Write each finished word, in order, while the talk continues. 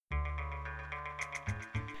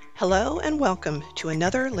Hello and welcome to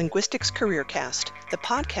another Linguistics Career Cast, the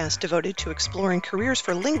podcast devoted to exploring careers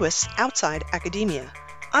for linguists outside academia.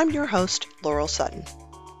 I'm your host, Laurel Sutton.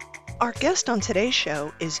 Our guest on today's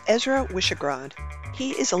show is Ezra Wyschogrod.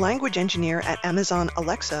 He is a language engineer at Amazon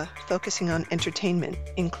Alexa, focusing on entertainment,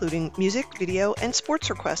 including music, video, and sports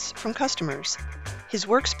requests from customers. His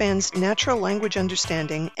work spans natural language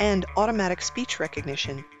understanding and automatic speech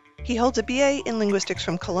recognition. He holds a BA in linguistics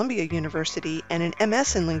from Columbia University and an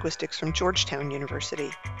MS in linguistics from Georgetown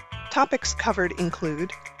University. Topics covered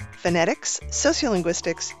include phonetics,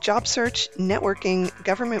 sociolinguistics, job search, networking,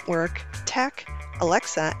 government work, tech,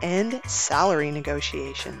 Alexa, and salary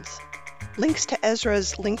negotiations. Links to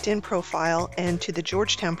Ezra's LinkedIn profile and to the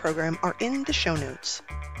Georgetown program are in the show notes.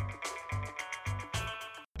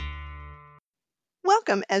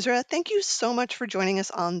 Welcome, Ezra. Thank you so much for joining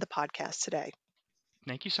us on the podcast today.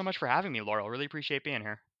 Thank you so much for having me, Laurel. Really appreciate being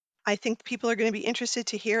here. I think people are going to be interested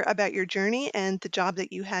to hear about your journey and the job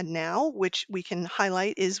that you had now, which we can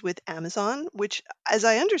highlight is with Amazon, which, as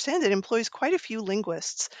I understand it, employs quite a few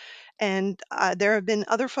linguists. And there have been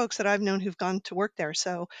other folks that I've known who've gone to work there.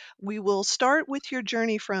 So we will start with your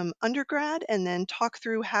journey from undergrad and then talk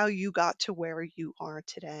through how you got to where you are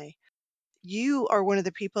today. You are one of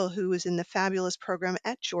the people who was in the fabulous program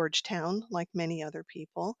at Georgetown, like many other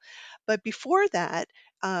people. But before that,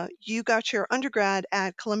 you got your undergrad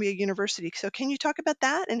at Columbia University. So can you talk about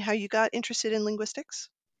that and how you got interested in linguistics?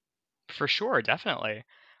 For sure, definitely.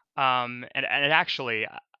 And actually,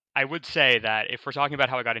 I would say that if we're talking about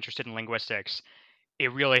how I got interested in linguistics,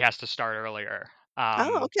 it really has to start earlier.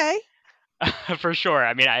 Oh, Um, okay. for sure.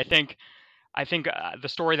 I mean, I think the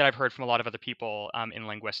story that I've heard from a lot of other people in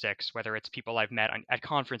linguistics, whether it's people I've met at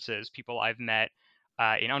conferences, people I've met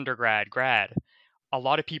in undergrad, grad, a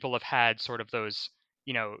lot of people have had sort of those,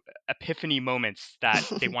 epiphany moments that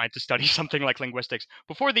they wanted to study something like linguistics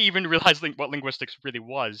before they even realized what linguistics really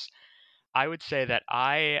was. I would say that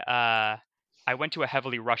I went to a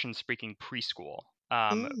heavily Russian-speaking preschool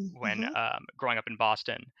when Mm-hmm. growing up in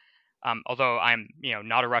Boston. Although I'm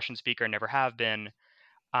not a Russian speaker, never have been.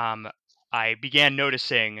 Um, I began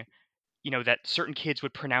noticing that certain kids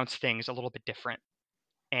would pronounce things a little bit different,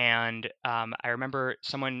 and I remember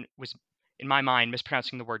someone was in my mind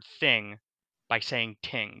mispronouncing the word thing by saying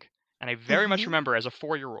ting, and I very much Mm-hmm. remember as a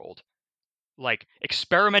 4-year-old like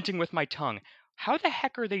experimenting with my tongue. How the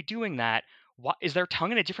heck are they doing that? What is their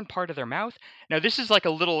tongue in a different part of their mouth? Now, this is like a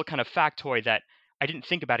little kind of factoid that I didn't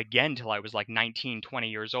think about again till I was like 19, 20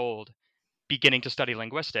 years old, beginning to study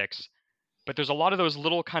linguistics. But there's a lot of those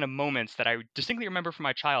little kind of moments that I distinctly remember from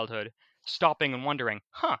my childhood, stopping and wondering,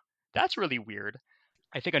 huh, that's really weird.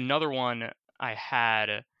 I think another one I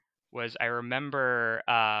had was I remember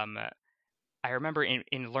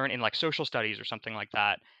in like social studies or something like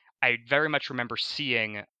that, I very much remember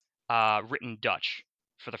seeing written Dutch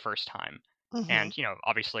for the first time, Mm-hmm. and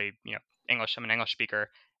obviously English. I'm an English speaker,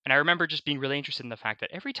 and I remember just being really interested in the fact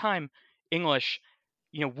that every time English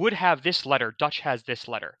would have this letter, Dutch has this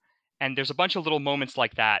letter, and there's a bunch of little moments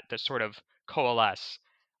like that that sort of coalesce.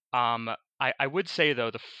 Um, I would say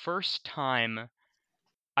though the first time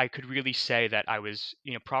I could really say that I was,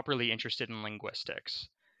 properly interested in linguistics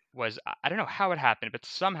was I don't know how it happened, but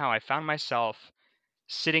somehow I found myself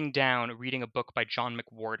sitting down reading a book by John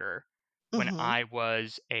McWhorter when Mm-hmm. I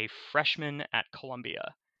was a freshman at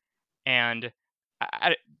Columbia. And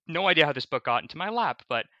I no idea how this book got into my lap,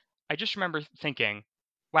 but I just remember thinking,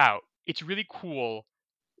 wow, it's really cool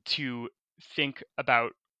to think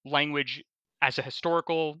about language as a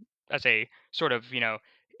historical, as a sort of,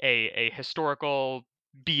 a historical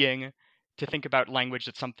being, to think about language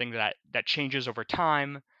as something that changes over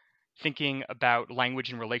time, thinking about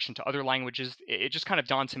language in relation to other languages. It just kind of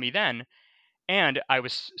dawned to me then. And I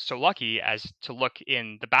was so lucky as to look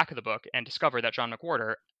in the back of the book and discover that John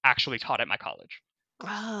McWhorter actually taught at my college.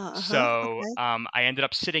 Ah, uh-huh. So Okay. I ended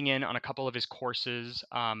up sitting in on a couple of his courses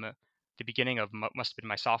the beginning of must have been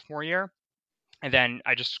my sophomore year, and then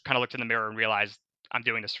I just kind of looked in the mirror and realized I'm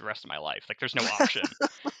doing this for the rest of my life. Like, there's no option.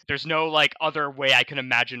 There's no like other way I can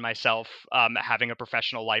imagine myself having a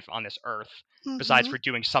professional life on this earth besides Mm-hmm. for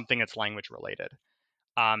doing something that's language related.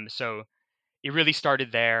 So it really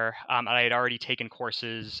started there. I had already taken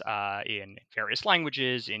courses in various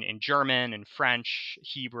languages, in German and French,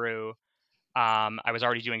 Hebrew. I was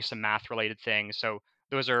already doing some math related things. So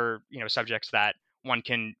those are subjects that one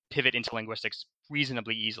can pivot into linguistics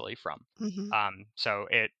reasonably easily from. Mm-hmm. So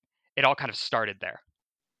it all kind of started there.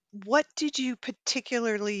 What did you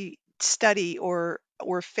particularly study or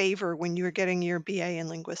favor when you were getting your BA in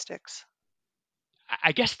linguistics?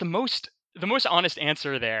 I guess the most honest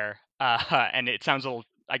answer there, and it sounds a little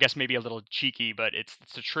I guess maybe a little cheeky, but it's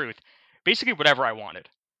the truth. Basically, whatever I wanted.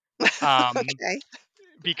 Um, Okay.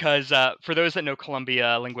 because for those that know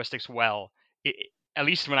Columbia linguistics well, at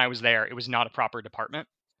least when I was there, it was not a proper department.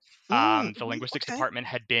 The Mhm, linguistics okay. department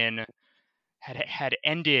had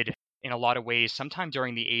ended in a lot of ways sometime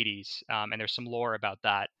during the 80s, and there's some lore about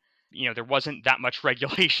that. There wasn't that much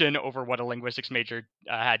regulation over what a linguistics major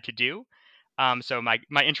had to do. So my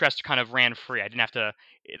interest kind of ran free. I didn't have to.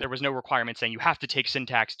 There was no requirement saying you have to take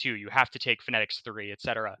syntax 2, you have to take phonetics 3,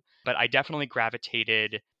 etc. But I definitely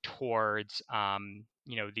gravitated towards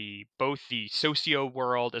the both the socio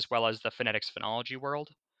world as well as the phonetics phonology world.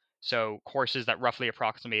 So courses that roughly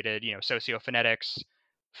approximated socio phonetics,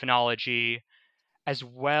 phonology, as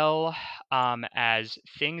well as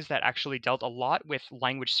things that actually dealt a lot with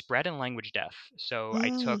language spread and language death. So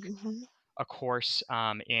I took Mhm, a course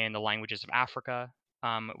in the languages of Africa,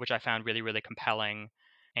 which I found really, really compelling.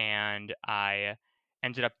 And I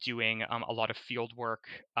ended up doing a lot of field work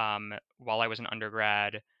while I was an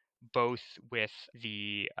undergrad, both with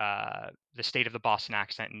the state of the Boston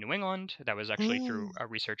accent in New England. That was actually through mm, a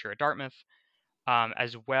researcher at Dartmouth,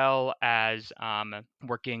 as well as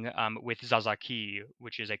working with Zazaki,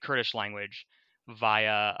 which is a Kurdish language,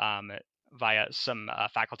 via via some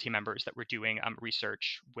faculty members that were doing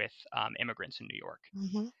research with immigrants in New York.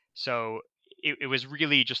 mhm, So it was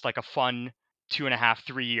really just like a fun 2.5,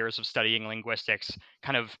 3 years of studying linguistics,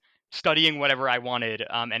 kind of studying whatever I wanted,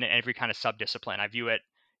 and every kind of subdiscipline. I view it,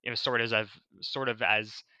 sort of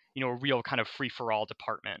as a real kind of free for all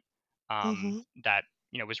department mhm. that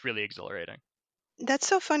was really exhilarating. That's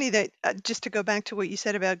so funny that just to go back to what you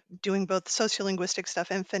said about doing both sociolinguistic stuff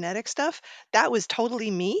and phonetic stuff, that was totally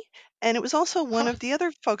me. And it was also one Huh. of the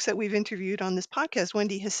other folks that we've interviewed on this podcast,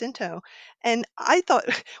 Wendy Jacinto. And I thought,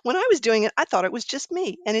 when I was doing it, I thought it was just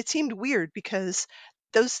me. And it seemed weird because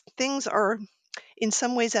those things are in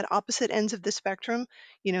some ways at opposite ends of the spectrum.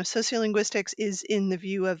 Sociolinguistics is in the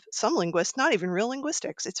view of some linguists, not even real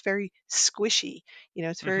linguistics. It's very squishy,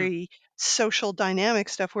 it's Hmm. very social dynamic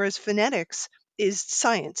stuff, whereas phonetics is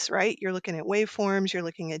science, right? You're looking at waveforms, you're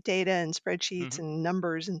looking at data and spreadsheets Hmm. and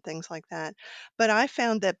numbers and things like that. But I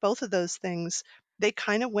found that both of those things, they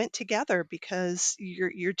kind of went together because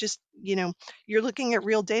you're just, you're looking at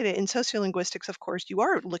real data. In sociolinguistics, of course, you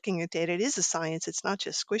are looking at data. It is a science. It's not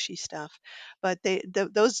just squishy stuff. But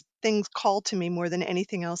those things call to me more than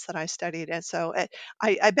anything else that I studied. And so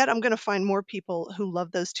I bet I'm going to find more people who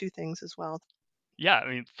love those two things as well. Yeah, I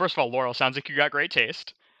mean, first of all, Laurel, sounds like you got great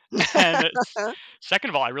taste, and second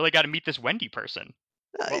of all, I really got to meet this Wendy person.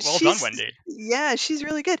 Well done, She's Wendy. yeah, she's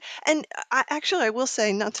really good. And I will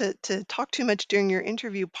say, not to talk too much during your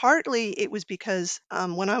interview, partly it was because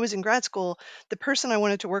when I was in grad school, the person I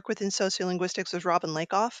wanted to work with in sociolinguistics was Robin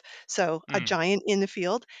Lakoff, so a Mm, giant in the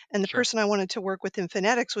field. And the sure. person I wanted to work with in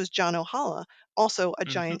phonetics was John O'Hala, also a Hmm.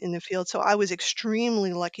 giant in the field. So I was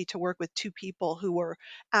extremely lucky to work with two people who were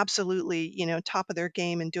absolutely, top of their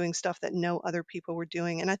game and doing stuff that no other people were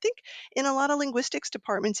doing. And I think in a lot of linguistics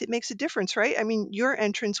departments, it makes a difference, right? I mean, your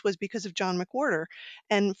entrance was because of John McWhorter.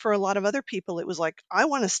 And for a lot of other people, it was like, I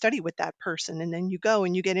want to study with that person. And then you go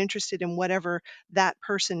and you get interested in whatever that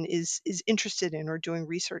person is interested in or doing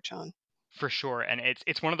research on. For sure, and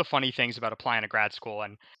it's one of the funny things about applying to grad school,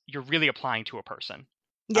 and you're really applying to a person.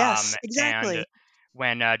 Yes, And exactly.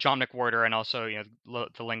 when John McWhorter and also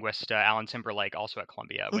the linguist Alan Timberlake, also at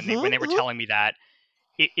Columbia, when they Hmm, when they were hmm. telling me that,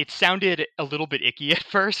 it sounded a little bit icky at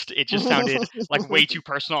first. It just sounded like way too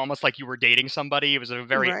personal, almost like you were dating somebody. It was a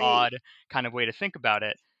very Right. odd kind of way to think about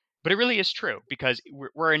it. But it really is true because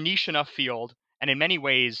we're a niche enough field, and in many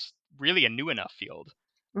ways, really a new enough field,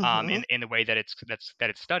 Hmm, in the way that it's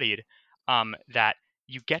studied, that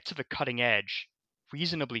you get to the cutting edge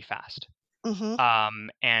reasonably fast. hmm,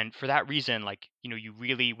 And for that reason, like, you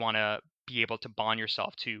really want to be able to bond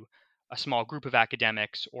yourself to a small group of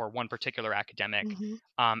academics or one particular academic hmm.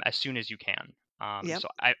 as soon as you can. Yep. So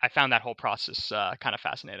I found that whole process kind of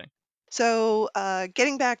fascinating. So,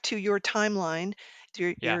 getting back to your timeline,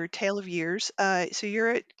 Yeah. your tale of years. So you're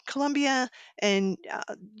at Columbia and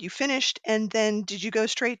you finished, and then did you go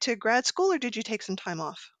straight to grad school or did you take some time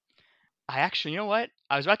off? I actually, you know what?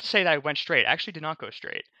 I was about to say that I went straight. I actually did not go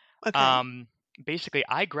straight. Okay. Um, Basically,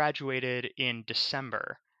 I graduated in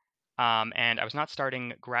December, and I was not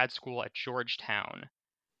starting grad school at Georgetown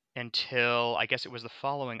until I guess it was the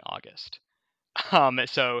following August.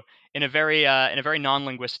 So in a very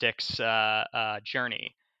non-linguistics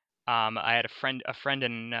journey, I had a friend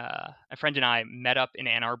and I met up in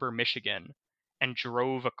Ann Arbor, Michigan, and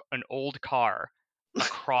drove an old car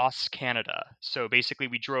across Canada. So basically,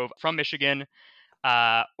 we drove from Michigan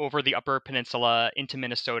over the Upper Peninsula into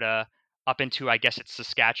Minnesota, up into, I guess it's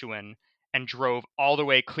Saskatchewan, and drove all the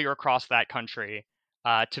way clear across that country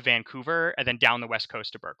to Vancouver, and then down the west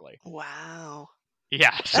coast to Berkeley. Wow.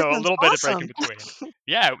 Yeah, That so a sounds little bit of break in awesome. between.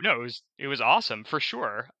 Yeah, no, it was awesome for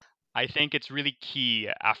sure. I think it's really key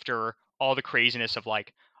after all the craziness of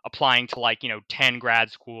like applying to like, 10 grad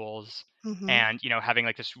schools Mhm. and, having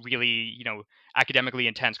like this really, academically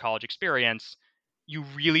intense college experience. You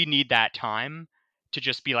really need that time to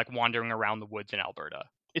just be like wandering around the woods in Alberta.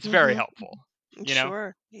 It's very Mhm. helpful, you know?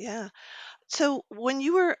 Sure. Yeah. So when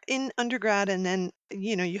you were in undergrad and then,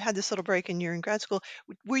 you had this little break and you're in grad school,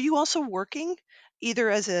 were you also working either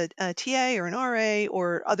as a TA or an RA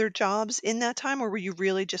or other jobs in that time, or were you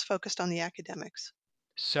really just focused on the academics?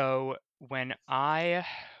 So when I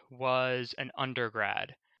was an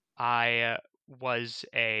undergrad, I was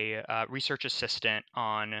a research assistant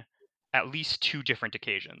on at least two different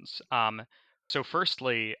occasions. So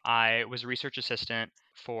firstly, I was a research assistant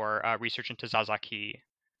for research into Zazaki,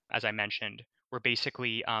 as I mentioned, where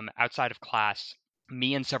basically outside of class,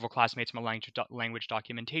 me and several classmates from a language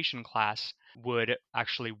documentation class would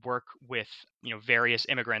actually work with various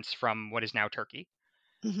immigrants from what is now Turkey,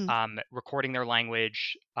 Mhm. recording their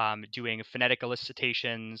language, doing phonetic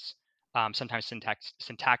elicitations, sometimes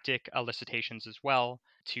syntactic elicitations as well,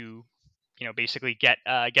 to basically get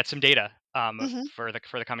some data Mhm. for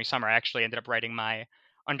the coming summer. I actually ended up writing my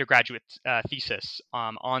undergraduate thesis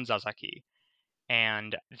on Zazaki,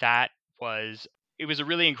 and that was it was a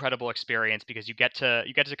really incredible experience because you get to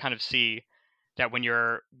kind of see that when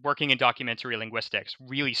you're working in documentary linguistics,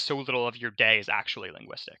 really so little of your day is actually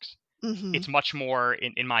linguistics. Mhm. It's much more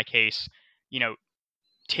in my case, you know,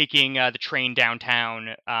 taking the train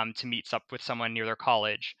downtown to meet up with someone near their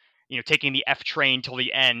college. Taking the F train till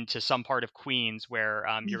the end to some part of Queens where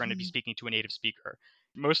you're going to be Mhm. speaking to a native speaker.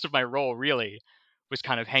 Most of my role really was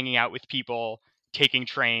kind of hanging out with people, taking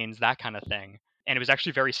trains, that kind of thing. And it was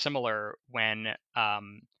actually very similar when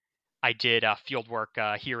I did field work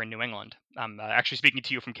here in New England. I'm actually speaking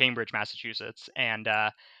to you from Cambridge, Massachusetts, and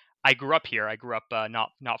I grew up here. I grew up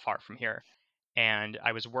not far from here, and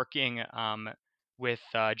I was working with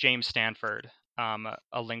James Stanford,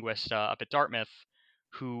 a linguist up at Dartmouth,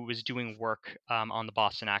 who was doing work on the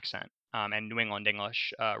Boston accent and New England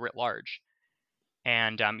English writ large.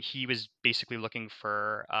 And he was basically looking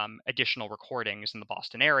for additional recordings in the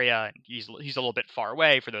Boston area. And he's a little bit far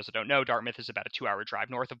away. For those that don't know, Dartmouth is about a 2-hour drive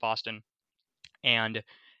north of Boston. And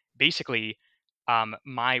basically,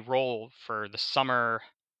 my role for the summer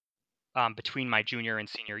between my junior and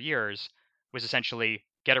senior years was essentially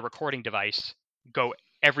get a recording device, go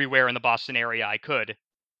everywhere in the Boston area I could,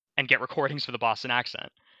 and get recordings for the Boston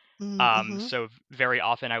accent. Mhm. So very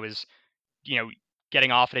often I was, you know,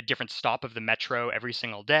 getting off at a different stop of the metro every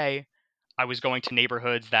single day. I was going to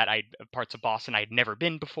neighborhoods that parts of Boston I'd never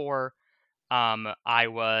been before. I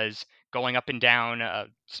was going up and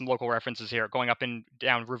down some local references here, going up and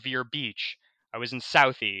down Revere Beach. I was in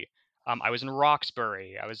Southie. I was in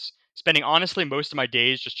Roxbury. I was spending honestly most of my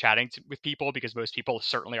days just chatting with people because most people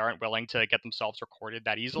certainly aren't willing to get themselves recorded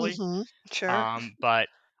that easily. Mhm. Sure. But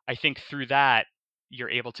I think through that you're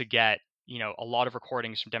able to get a lot of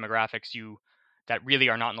recordings from demographics you that really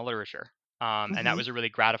are not in the literature. And that Mhm. was a really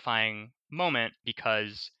gratifying moment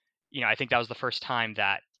because I think that was the first time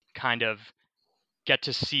that kind of get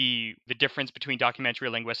to see the difference between documentary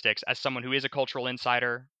linguistics as someone who is a cultural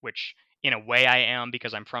insider, which in a way I am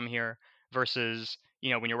because I'm from here, versus,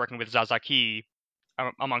 when you're working with Zazaki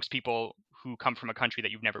amongst people who come from a country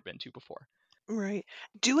that you've never been to before. Right.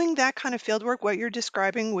 Doing that kind of field work, what you're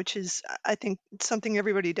describing, which is, I think, something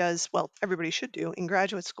everybody does, well, everybody should do in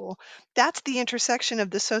graduate school, that's the intersection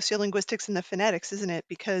of the sociolinguistics and the phonetics, isn't it?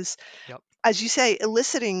 Because, Yep. as you say,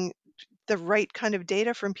 eliciting the right kind of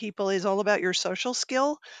data from people is all about your social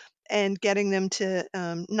skill and getting them to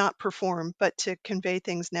not perform, but to convey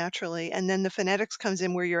things naturally. And then the phonetics comes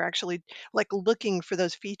in where you're actually like looking for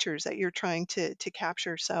those features that you're trying to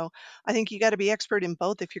capture. So I think you got to be expert in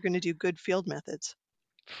both if you're going to do good field methods.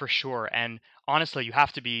 For sure. And honestly, you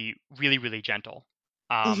have to be really, really gentle.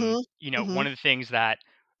 Mhm. One Mhm. of the things that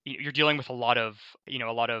you're dealing with a lot of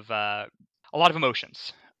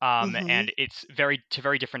emotions. Mhm. And it's very to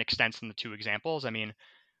very different extents in the two examples. I mean,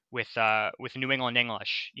 with New England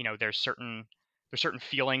English, there's certain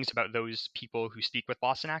feelings about those people who speak with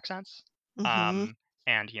Boston accents. Mhm.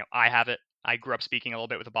 And I have it. I grew up speaking a little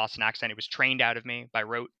bit with a Boston accent. It was trained out of me by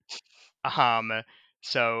rote. Um,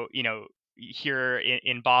 so here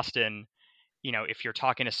in Boston, if you're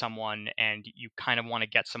talking to someone and you kind of want to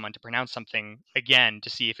get someone to pronounce something again to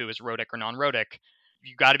see if it was rhotic or non-rhotic,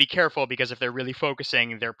 you got to be careful, because if they're really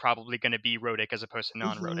focusing, they're probably going to be rhotic as opposed to Mhm.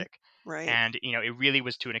 non-rhotic. Right. And it really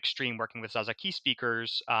was to an extreme working with Zazzaki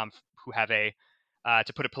speakers, who have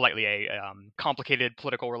to put it politely, a complicated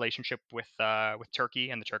political relationship with Turkey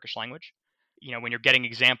and the Turkish language. When you're getting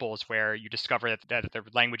examples where you discover that the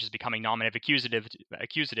language is becoming nominative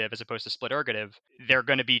accusative as opposed to split ergative, they're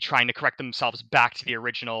going to be trying to correct themselves back to the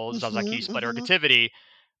original Zazzaki Mhm. split Mhm. ergativity.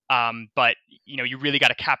 But you really got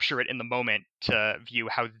to capture it in the moment to view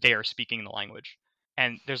how they're speaking the language.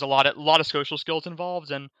 And there's a lot of social skills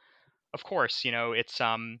involved, and of course, it's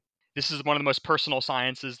this is one of the most personal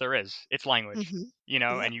sciences there is. It's language, Mhm.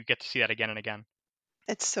 and Yep. you get to see that again and again.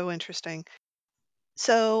 It's so interesting.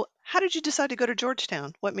 So, how did you decide to go to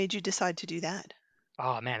Georgetown? What made you decide to do that?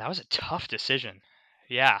 Oh man, that was a tough decision.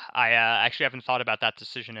 Yeah, I actually haven't thought about that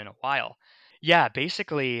decision in a while. Yeah,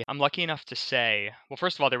 basically, I'm lucky enough to say, well,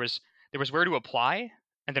 first of all, there was where to apply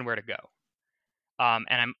and then where to go.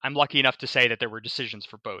 And I'm lucky enough to say that there were decisions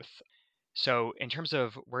for both. So in terms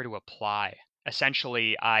of where to apply,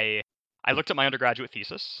 essentially, I looked at my undergraduate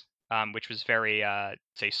thesis, which was very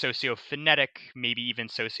say socio-phonetic, maybe even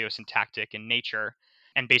socio-syntactic in nature,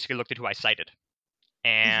 and basically looked at who I cited,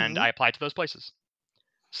 and Mhm. I applied to those places.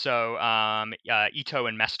 So Ito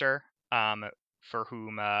and Mester, for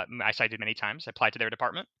whom I cited many times, I applied to their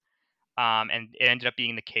department, and it ended up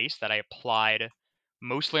being the case that I applied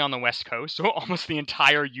mostly on the West Coast, so almost the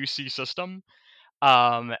entire UC system,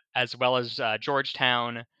 as well as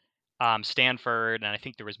Georgetown, Stanford, and I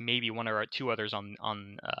think there was maybe one or two others on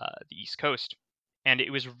the East Coast. And it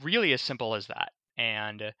was really as simple as that.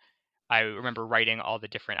 And I remember writing all the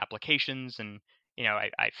different applications, and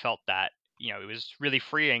I felt that it was really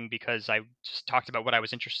freeing because I just talked about what I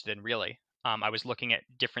was interested in. Really, I was looking at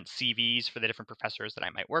different CVs for the different professors that I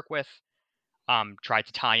might work with. Tried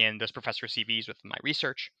to tie in those professor CVs with my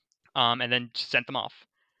research, and then sent them off.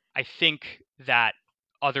 I think that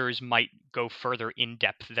others might go further in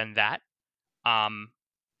depth than that. um,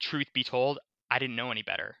 Truth be told, I didn't know any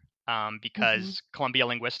better, Mhm. because Columbia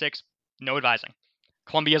linguistics, no advising.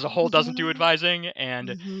 Columbia as a whole doesn't do Mhm. advising, and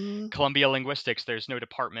Mhm. Columbia linguistics, there's no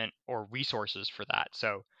department or resources for that.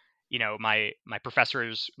 So, my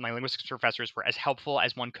professors, my linguistics professors, were as helpful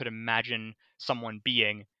as one could imagine someone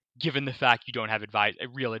being, given the fact you don't have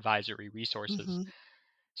real advisory resources. Mhm.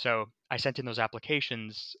 So I sent in those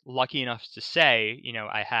applications, lucky enough to say,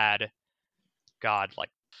 I had, God, like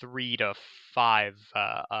 3 to 5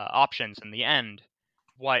 options in the end.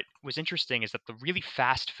 What was interesting is that the really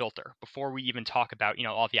fast filter, before we even talk about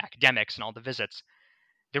all the academics and all the visits,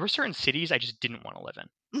 there were certain cities I just didn't want to live in.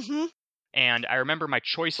 Mhm. And I remember my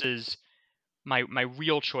choices, my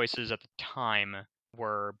real choices at the time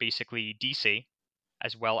were basically DC,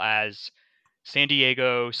 as well as San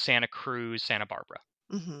Diego, Santa Cruz, Santa Barbara.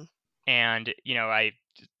 Mhm. And I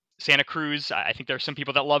Santa Cruz, I think there are some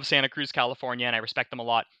people that love Santa Cruz, California, and I respect them a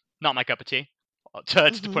lot. Not my cup of tea,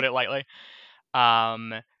 to Mhm. put it lightly.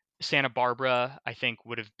 Um, Santa Barbara, I think,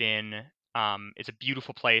 would have been. It's a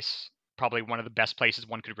beautiful place, probably one of the best places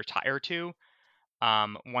one could retire to.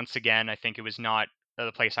 Once again, I think it was not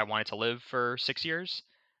the place I wanted to live for 6 years.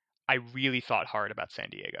 I really thought hard about San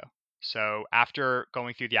Diego. So after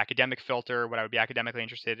going through the academic filter, what I would be academically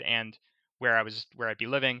interested in, and where I'd be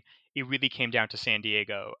living, it really came down to San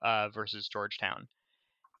Diego versus Georgetown.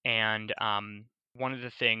 And one of the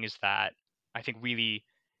things that I think really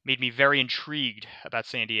made me very intrigued about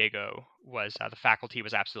San Diego was the faculty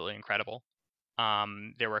was absolutely incredible.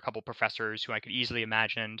 There were a couple professors who I could easily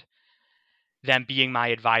imagined them being my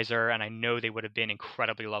advisor, and I know they would have been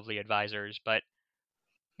incredibly lovely advisors. But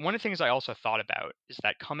one of the things I also thought about is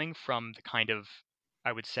that coming from the kind of,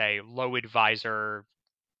 I would say, low advisor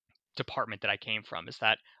department that I came from, is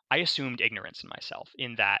that I assumed ignorance in myself,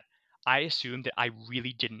 in that I assumed that I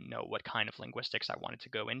really didn't know what kind of linguistics I wanted to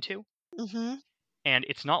go into. Mhm. And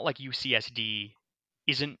it's not like UCSD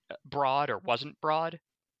isn't broad or wasn't broad,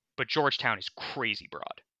 but Georgetown is crazy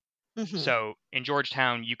broad. Mhm. So in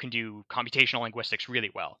Georgetown, you can do computational linguistics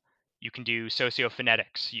really well. You can do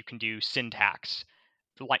sociophonetics, you can do syntax,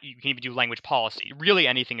 you can even do language policy, really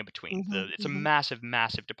anything in between. Mhm. It's a Mhm. massive,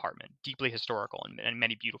 massive department, deeply historical in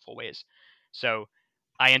many beautiful ways. So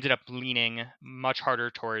I ended up leaning much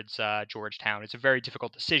harder towards Georgetown. It's a very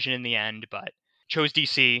difficult decision in the end, but chose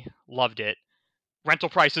DC, loved it. Rental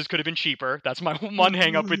prices could have been cheaper. That's my one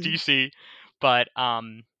hang up with Mhm. DC, but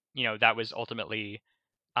that was ultimately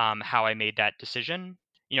how I made that decision.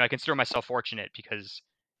 I consider myself fortunate because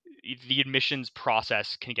the admissions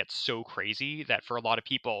process can get so crazy that for a lot of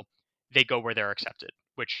people, they go where they're accepted,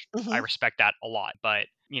 which I Mhm. respect that a lot. But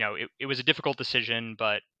it was a difficult decision,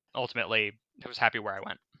 but ultimately I was happy where I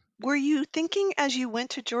went. Were you thinking as you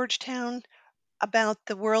went to Georgetown about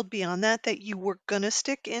the world beyond that, that you were gonna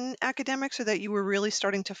stick in academics or that you were really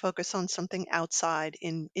starting to focus on something outside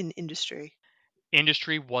in industry?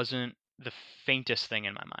 Industry wasn't the faintest thing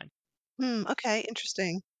in my mind. Okay,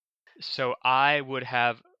 interesting. So I would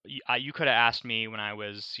have you could have asked me when I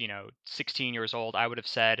was, 16 years old. I would have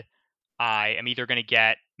said I am either going to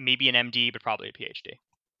get maybe an MD, but probably a PhD.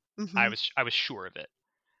 Mhm, I was sure of it,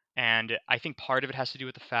 and I think part of it has to do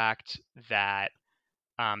with the fact that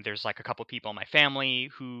there's like a couple people in my family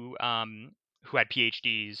who had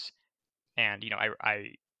PhDs, and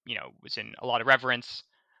I was in a lot of reverence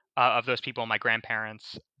of those people, my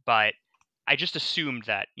grandparents. But I just assumed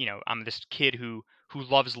that I'm this kid who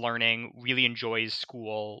loves learning, really enjoys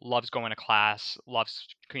school, loves going to class, loves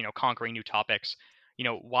conquering new topics.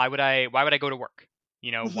 Why would I go to work?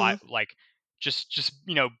 Why, mhm, like, just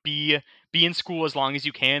be in school as long as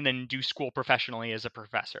you can, then do school professionally as a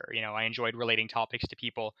professor. I enjoyed relating topics to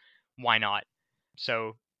people. Why not?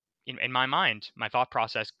 So in my mind, my thought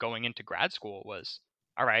process going into grad school was,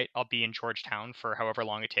 all right, I'll be in Georgetown for however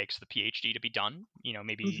long it takes the PhD to be done,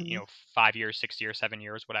 maybe, mhm. 5 years, 6 years, 7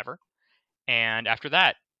 years, whatever. And after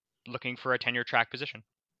that, looking for a tenure track position.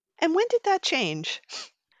 And when did that change?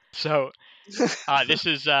 So this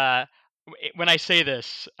is, when I say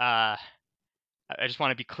this, I just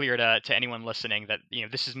want to be clear to anyone listening that,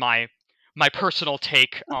 this is my personal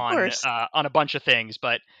take Of course. on a bunch of things.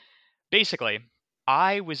 But basically,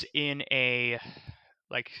 I was in a,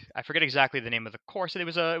 like, I forget exactly the name of the course. It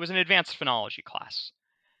was an advanced phonology class.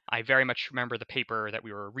 I very much remember the paper that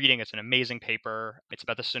we were reading. It's an amazing paper. It's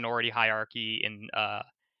about the sonority hierarchy and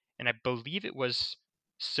I believe it was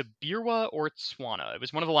Sabirwa or Tswana. It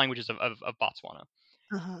was one of the languages of Botswana.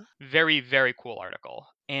 Uh-huh. Very, very cool article.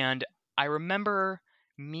 And I remember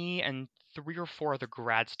me and three or four other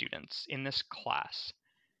grad students in this class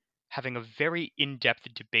having a very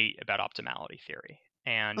in-depth debate about optimality theory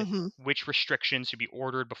and Mhm, which restrictions should be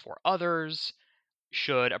ordered before others.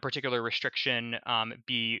 Should a particular restriction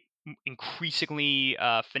be increasingly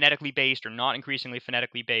phonetically based or not increasingly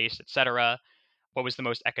phonetically based, etc.? What was the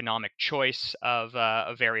most economic choice of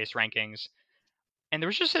various rankings? And there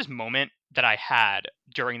was just this moment that I had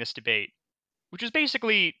during this debate, which was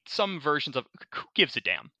basically some versions of who gives a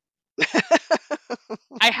damn.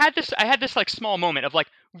 I had this like small moment of like,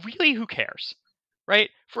 really, who cares, right?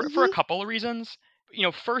 For a mhm, couple of reasons.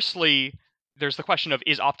 Firstly, there's the question of,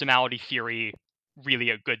 is optimality theory really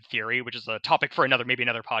a good theory, which is a topic for maybe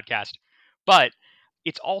another podcast. But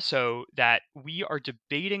it's also that we are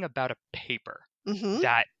debating about a paper mhm,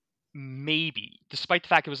 that maybe, despite the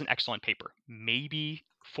fact it was an excellent paper, maybe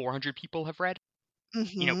 400 people have read.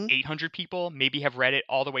 mhm, 800 people maybe have read it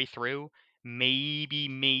all the way through. Maybe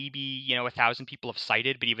 1,000 people have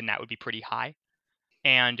cited, but even that would be pretty high.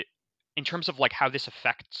 And in terms of like how this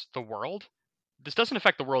affects the world, this doesn't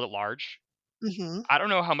affect the world at large. mhm, I don't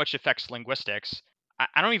know how much it affects linguistics.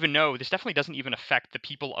 I don't even know. This definitely doesn't even affect the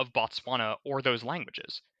people of Botswana or those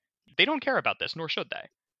languages. They don't care about this, nor should they.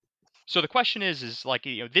 So the question is like,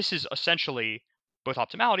 this is essentially both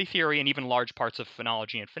optimality theory and even large parts of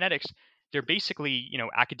phonology and phonetics. They're basically,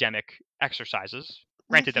 academic exercises,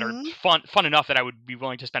 granted, that are mhm, fun enough that I would be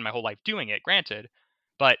willing to spend my whole life doing it, granted.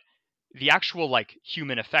 But the actual like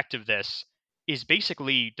human effect of this is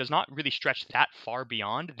basically does not really stretch that far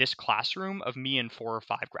beyond this classroom of me and four or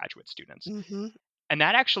five graduate students. mhm. And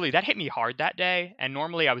that hit me hard that day. And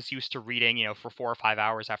normally I was used to reading, for 4 or 5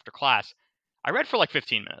 hours after class. I read for like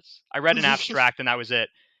 15 minutes. I read an abstract and that was it.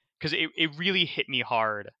 Because it really hit me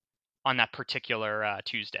hard on that particular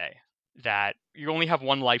Tuesday, that you only have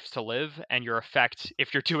one life to live, and your effect,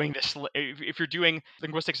 if you're doing this, if you're doing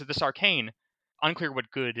linguistics at this arcane, unclear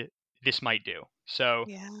what good this might do. So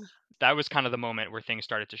Yeah. that was kind of the moment where things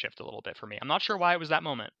started to shift a little bit for me. I'm not sure why it was that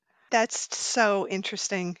moment. That's so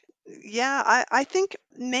interesting. Yeah, I think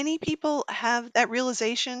many people have that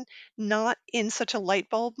realization, not in such a light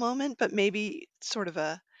bulb moment, but maybe sort of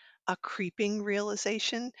a creeping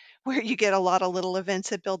realization where you get a lot of little events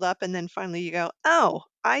that build up and then finally you go, "Oh,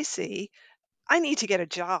 I see. I need to get a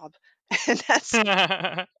job." And that's,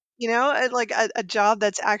 like a job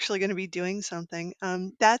that's actually going to be doing something.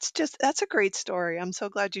 That's a great story. I'm so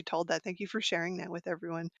glad you told that. Thank you for sharing that with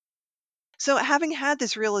everyone. So, having had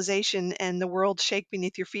this realization and the world shake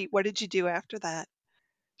beneath your feet, what did you do after that?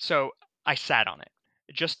 So I sat on it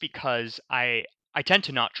just because I tend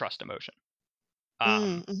to not trust emotion. I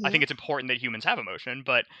Mhm, think it's important that humans have emotion,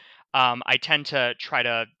 but I tend to try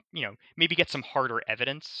to maybe get some harder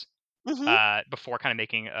evidence mhm, before kind of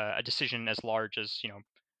making a decision as large as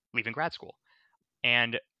leaving grad school.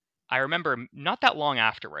 And I remember not that long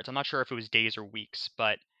afterwards. I'm not sure if it was days or weeks,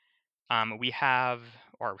 but We have,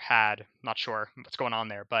 or had, not sure what's going on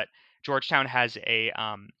there, but Georgetown has a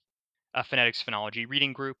phonetics phonology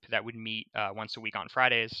reading group that would meet once a week on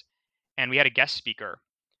Fridays, and we had a guest speaker.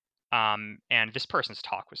 And this person's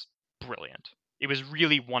talk was brilliant. It was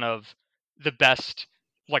really one of the best,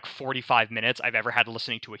 like 45 minutes I've ever had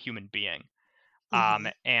listening to a human being. Mm-hmm.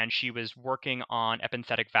 And she was working on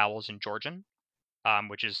epenthetic vowels in Georgian,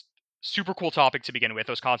 which is super cool topic to begin with.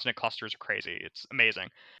 Those consonant clusters are crazy. It's amazing.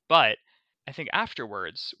 But I think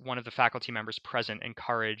afterwards, one of the faculty members present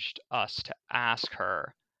encouraged us to ask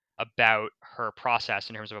her about her process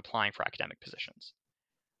in terms of applying for academic positions.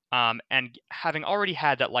 And having already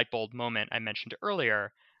had that light bulb moment I mentioned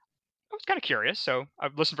earlier, I was kind of curious. So I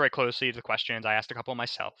listened very closely to the questions. I asked a couple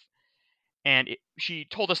myself. And she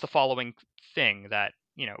told us the following thing that,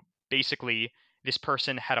 basically this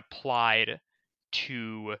person had applied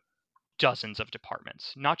to dozens of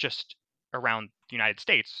departments, not just around the United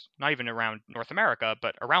States, not even around North America,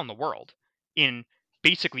 but around the world, in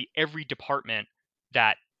basically every department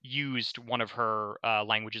that used one of her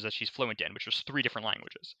languages that she's fluent in, which was three different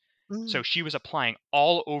languages. Mm-hmm. So she was applying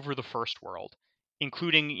all over the first world,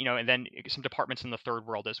 including, and then some departments in the third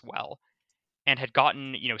world as well, and had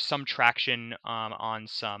gotten, some traction on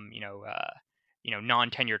some,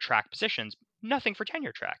 non-tenure track positions, nothing for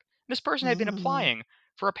tenure track. This person had been Mm-hmm. applying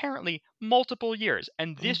for apparently multiple years,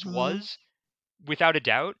 and this Mm-hmm. was, without a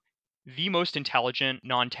doubt, the most intelligent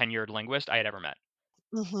non-tenured linguist I had ever met.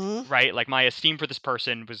 Mm-hmm. Right? Like my esteem for this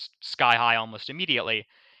person was sky high almost immediately,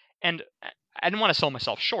 and I didn't want to sell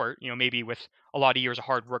myself short. Maybe with a lot of years of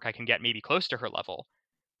hard work, I can get maybe close to her level.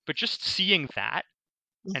 But just seeing that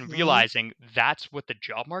and Mm-hmm. realizing that's what the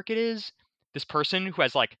job market is. This person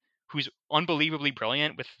who's unbelievably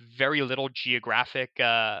brilliant with very little geographic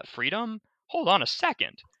freedom. Hold on a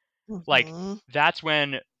second. Like Mm-hmm. that's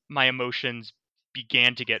when my emotions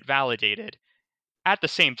began to get validated. At the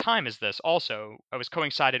same time as this, also, I was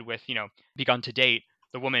coincided with, begun to date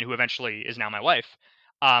the woman who eventually is now my wife,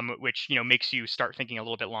 which, makes you start thinking a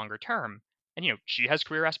little bit longer term. And, she has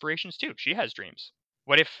career aspirations too. She has dreams.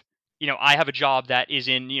 What if, I have a job that is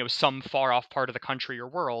in, some far off part of the country or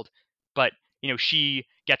world, but, she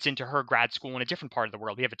gets into her grad school in a different part of the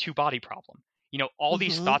world. We have a two body problem. All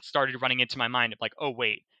these Mm-hmm. thoughts started running into my mind of like, oh,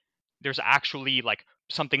 wait, there's actually like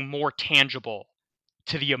something more tangible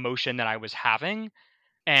to the emotion that I was having.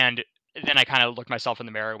 And then I kind of looked myself in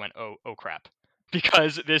the mirror and went, oh crap.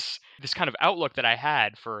 Because this kind of outlook that I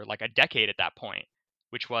had for like a decade at that point,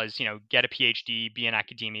 which was, get a PhD, be in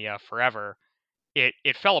academia forever,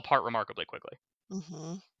 it fell apart remarkably quickly.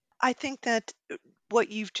 Mm-hmm. I think that what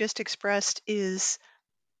you've just expressed is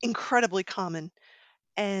incredibly common.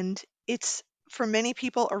 And it's for many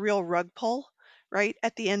people a real rug pull, right,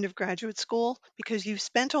 at the end of graduate school, because you've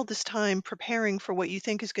spent all this time preparing for what you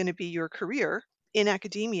think is going to be your career in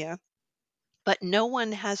academia, but no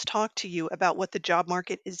one has talked to you about what the job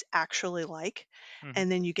market is actually like. Hmm.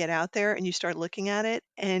 And then you get out there and you start looking at it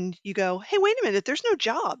and you go, hey, wait a minute, there's no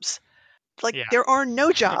jobs. Like Yeah, there are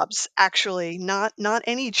no jobs, actually, not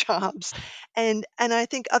any jobs. And I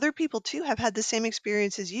think other people too have had the same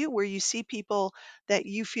experience as you, where you see people that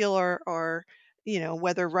you feel are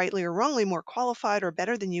whether rightly or wrongly more qualified or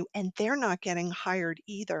better than you, and they're not getting hired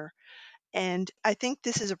either. And I think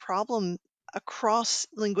this is a problem across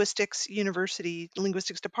linguistics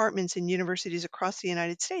departments in universities across the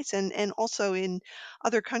United States and also in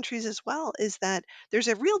other countries as well, is that there's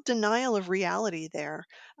a real denial of reality there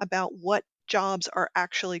about what jobs are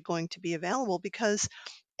actually going to be available, because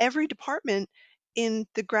every department in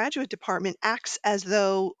the graduate department acts as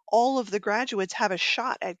though all of the graduates have a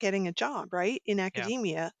shot at getting a job, right, in yeah.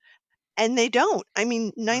 academia, and they don't. I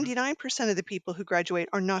mean, Hmm. 99% of the people who graduate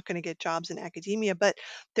are not going to get jobs in academia, but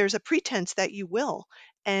there's a pretense that you will.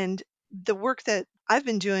 And the work that I've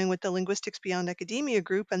been doing with the Linguistics Beyond Academia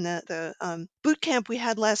group and the boot camp we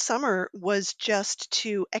had last summer was just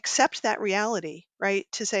to accept that reality, right?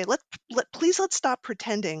 To say, let's stop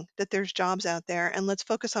pretending that there's jobs out there and let's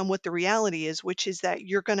focus on what the reality is, which is that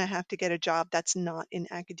you're going to have to get a job that's not in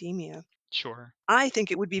academia. Sure. I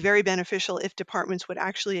think it would be very beneficial if departments would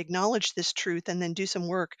actually acknowledge this truth and then do some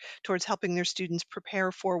work towards helping their students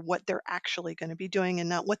prepare for what they're actually going to be doing and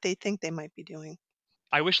not what they think they might be doing.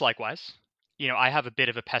 I wish likewise. I have a bit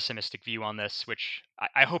of a pessimistic view on this, which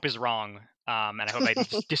I hope is wrong. And I hope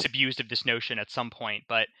I'm disabused of this notion at some point.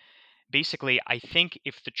 But basically, I think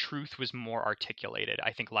if the truth was more articulated,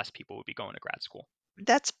 I think less people would be going to grad school.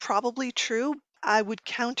 That's probably true. I would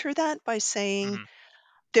counter that by saying Hmm.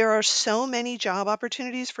 there are so many job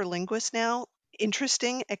opportunities for linguists now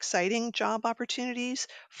interesting, exciting job opportunities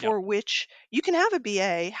Yep. for which you can have a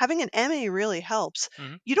BA. Having an MA really helps.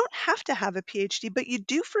 Hmm. You don't have to have a PhD, but you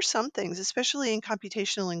do for some things, especially in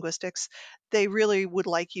computational linguistics. They really would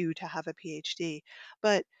like you to have a PhD.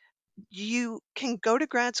 But you can go to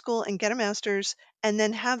grad school and get a master's and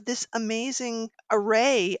then have this amazing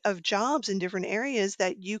array of jobs in different areas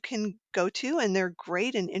that you can go to, and they're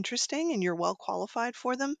great and interesting and you're well qualified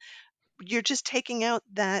for them. You're just taking out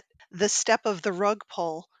that the step of the rug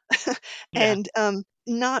pull Yeah, and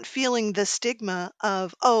not feeling the stigma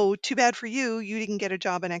of, oh, too bad for you, you didn't get a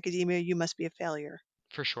job in academia, you must be a failure.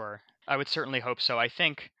 for sure. I would certainly hope so. I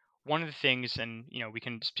think one of the things, and we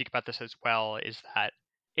can speak about this as well, is that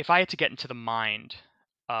if I had to get into the mind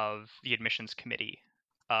of the admissions committee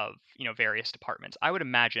of various departments, I would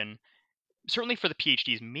imagine certainly for the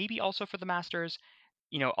PhDs, maybe also for the masters,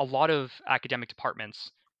 a lot of academic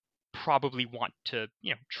departments probably want to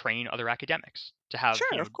train other academics to have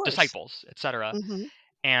Sure, of course. disciples, etc. Hmm.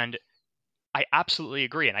 And I absolutely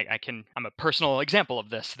agree, and I'm a personal example of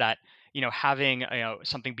this, that having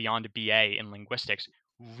something beyond a BA in linguistics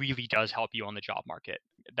really does help you on the job market.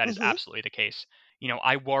 That is Hmm. absolutely the case.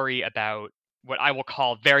 I worry about what I will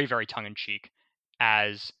call very, very tongue in cheek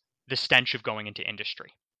as the stench of going into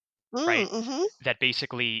industry, right? Mm-hmm. That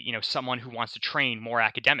basically, someone who wants to train more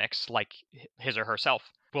academics like his or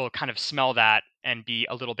herself will kind of smell that and be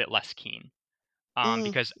a little bit less keen.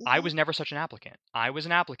 Because I Mm-hmm. was never such an applicant. I was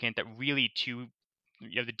an applicant that really, to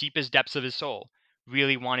the deepest depths of his soul,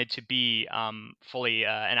 really wanted to be fully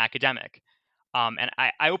an academic. And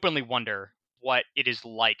I openly wonder what it is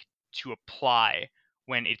like to apply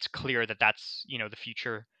when it's clear that that's the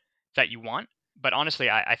future that you want. But honestly,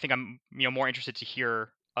 I think I'm more interested to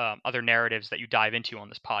hear other narratives that you dive into on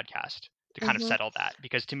this podcast to kind of Hmm. settle that,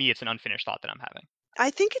 because to me it's an unfinished thought that I'm having. I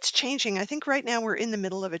think it's changing. I think right now we're in the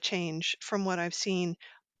middle of a change from what I've seen.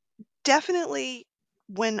 Definitely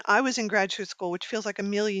when I was in graduate school, which feels like a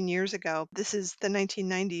million years ago, this is the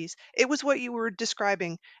 1990s, it was what you were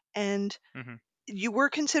describing. And Hmm. you were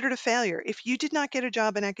considered a failure. If you did not get a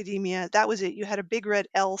job in academia, that was it. You had a big red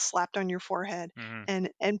L slapped on your forehead. Hmm. And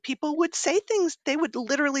people would say things, they would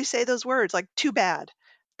literally say those words like too bad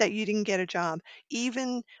that you didn't get a job.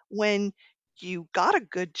 Even when you got a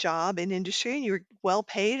good job in industry and you were well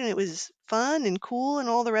paid and it was fun and cool and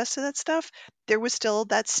all the rest of that stuff, there was still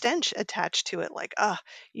that stench attached to it like, ah,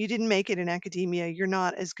 you didn't make it in academia, you're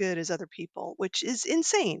not as good as other people, which is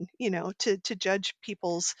insane, to judge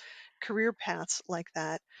people's career paths like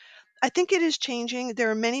that. I think it is changing. There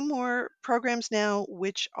are many more programs now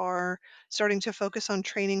which are starting to focus on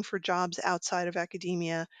training for jobs outside of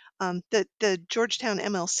academia. The Georgetown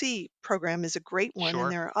MLC program is a great one,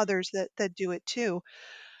 and Sure. there are others that do it too.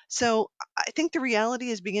 So I think the reality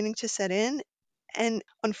is beginning to set in. And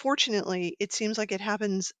unfortunately, it seems like it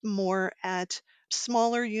happens more at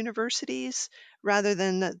smaller universities rather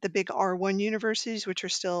than the big R1 universities, which are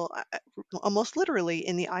still almost literally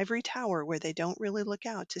in the ivory tower where they don't really look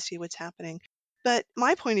out to see what's happening. But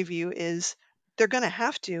my point of view is they're going to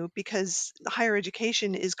have to because higher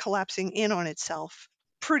education is collapsing in on itself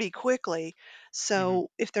pretty quickly. Hmm. So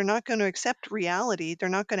if they're not going to accept reality, they're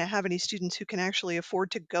not going to have any students who can actually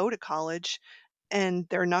afford to go to college, and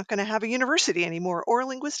they're not going to have a university anymore or a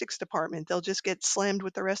linguistics department. They'll just get slammed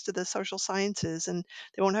with the rest of the social sciences, and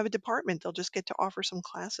they won't have a department. They'll just get to offer some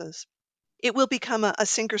classes. It will become a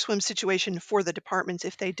sink or swim situation for the departments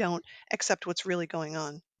if they don't accept what's really going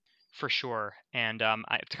on. For sure. And to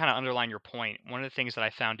kind of underline your point, one of the things that I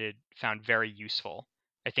found very useful,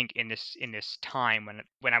 I think in this time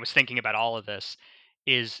when I was thinking about all of this,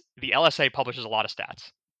 is the LSA publishes a lot of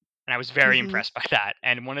stats, and I was very Hmm. impressed by that.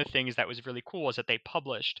 And one of the things that was really cool is that they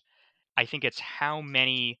published, I think it's how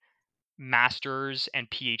many masters and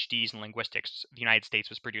PhDs in linguistics the United States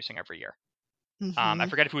was producing every year. I Hmm.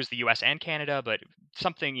 forget if it was the U.S. and Canada, but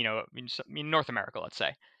something, in North America, let's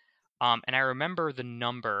say. And I remember the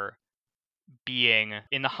number being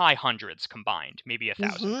in the high hundreds combined, maybe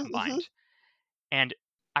 1,000 Hmm. Hmm. combined. And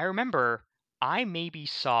I remember I maybe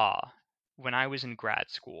saw, when I was in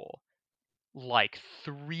grad school, like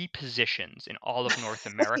 3 positions in all of North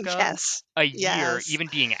America Yes. a year Yes. even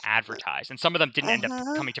being advertised, and some of them didn't end up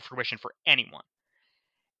Uh-huh. coming to fruition for anyone.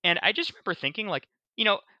 And I just remember thinking, like, you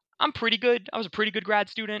know, I'm pretty good. I was a pretty good grad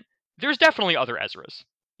student. There's definitely other Ezras.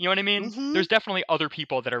 You know what I mean? Hmm. There's definitely other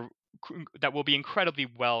people that will be incredibly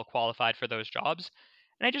well qualified for those jobs.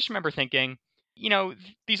 And I just remember thinking,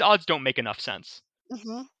 these odds don't make enough sense.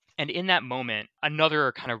 Hmm. And in that moment,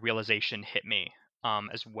 another kind of realization hit me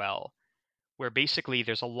as well, where basically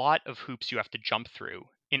there's a lot of hoops you have to jump through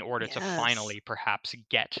in order to Yes. finally perhaps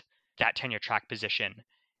get that tenure track position.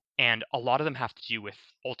 And a lot of them have to do with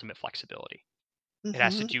ultimate flexibility. It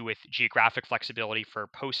has to Mhm. do with geographic flexibility for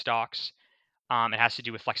postdocs. It has to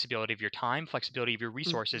do with flexibility of your time, flexibility of your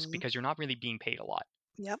resources, Mhm. because you're not really being paid a lot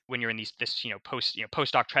Yep. when you're in this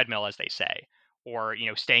postdoc treadmill, as they say, or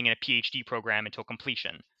staying in a PhD program until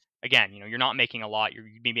completion. Again, you're not making a lot.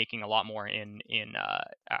 You'd be making a lot more in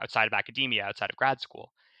outside of academia, outside of grad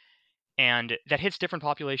school, and that hits different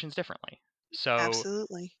populations differently. So,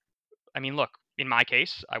 Absolutely. I mean, look, in my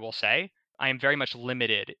case, I will say I am very much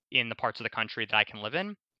limited in the parts of the country that I can live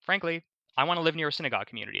in. Frankly, I want to live near a synagogue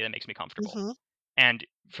community that makes me comfortable. Mhm. And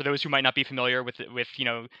for those who might not be familiar with the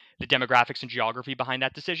demographics and geography behind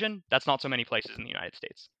that decision, that's not so many places in the United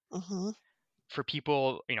States. Mhm. For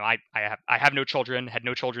people, I have no children, had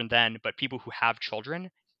no children then, but people who have children,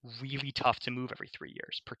 really tough to move every 3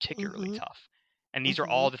 years, particularly Mhm. tough. And these are Mhm.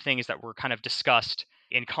 all the things that were kind of discussed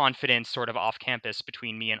in confidence, sort of off campus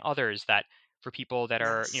between me and others. That for people that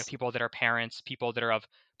are, Yes. people that are parents, people that are of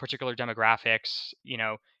particular demographics,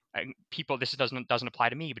 people. This doesn't apply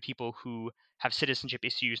to me, but people who have citizenship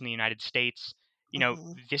issues in the United States,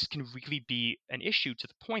 Mhm. this can really be an issue to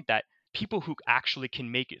the point that people who actually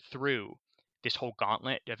can make it through this whole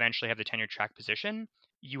gauntlet to eventually have the tenure track position,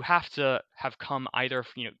 you have to have come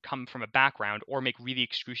from a background or make really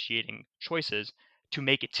excruciating choices to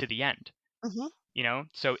make it to the end. Mhm.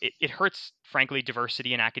 So it hurts, frankly,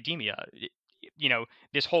 diversity in academia.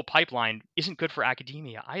 This whole pipeline isn't good for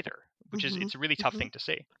academia either, which is Mhm. it's a really tough Mhm. thing to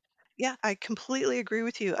see. Yeah, I completely agree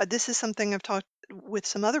with you. This is something I've talked with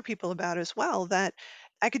some other people about as well, that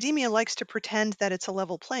academia likes to pretend that it's a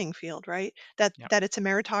level playing field, right? That Yeah. that it's a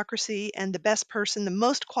meritocracy and the best person, the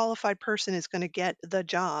most qualified person is going to get the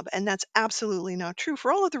job. And that's absolutely not true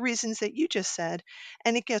for all of the reasons that you just said.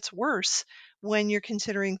 And it gets worse when you're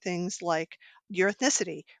considering things like your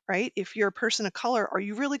ethnicity, right? If you're a person of color, are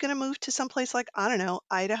you really going to move to someplace like, I don't know,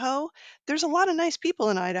 Idaho? There's a lot of nice people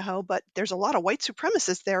in Idaho, but there's a lot of white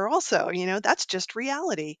supremacists there also. That's just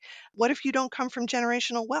reality. What if you don't come from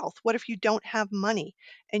generational wealth? What if you don't have money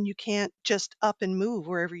and you can't just up and move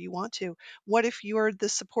wherever you want to? What if you're the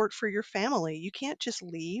support for your family? You can't just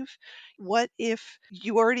leave. What if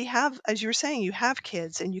you already have, as you were saying, you have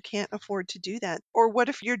kids and you can't afford to do that? Or what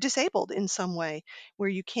if you're disabled in some way where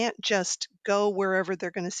you can't just go wherever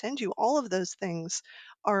they're going to send you? All of those things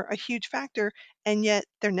are a huge factor, and yet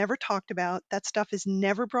they're never talked about. That stuff is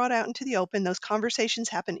never brought out into the open. Those conversations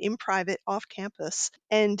happen in private off campus.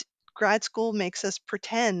 And grad school makes us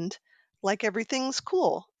pretend like everything's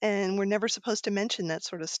cool and we're never supposed to mention that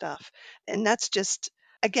sort of stuff. And that's just,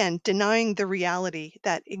 again, denying the reality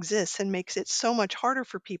that exists and makes it so much harder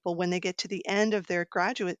for people when they get to the end of their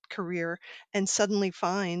graduate career and suddenly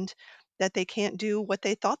find that they can't do what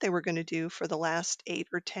they thought they were going to do for the last 8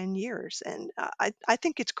 or 10 years. And I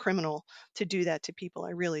think it's criminal to do that to people.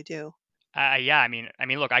 I really do. Yeah.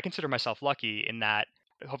 Look, I consider myself lucky in that.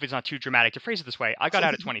 Hopefully, it's not too dramatic to phrase it this way. I got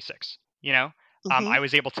out at 26. Hmm. I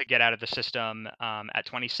was able to get out of the system at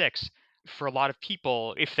 26. For a lot of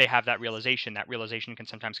people, if they have that realization can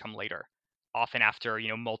sometimes come later, often after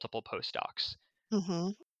multiple postdocs.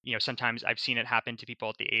 Hmm. Sometimes I've seen it happen to people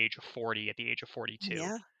at the age of 40, at the age of 42,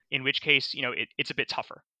 Yeah. in which case, it's a bit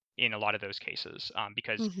tougher in a lot of those cases,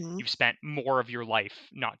 because Hmm. you've spent more of your life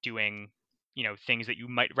not doing, things that you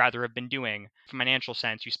might rather have been doing. From a financial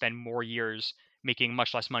sense, you spend more years making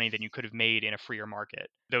much less money than you could have made in a freer market,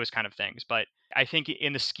 those kind of things. But I think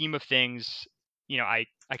in the scheme of things, I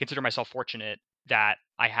consider myself fortunate that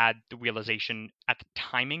I had the realization at the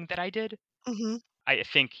timing that I did. Hmm. I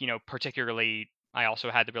think, particularly, I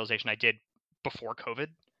also had the realization I did before COVID.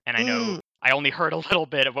 And I know Mm, I only heard a little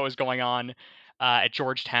bit of what was going on at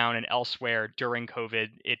Georgetown and elsewhere during COVID,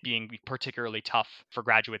 it being particularly tough for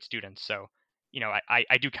graduate students. So,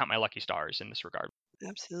 I do count my lucky stars in this regard.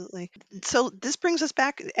 absolutely. So this brings us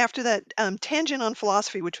back after that tangent on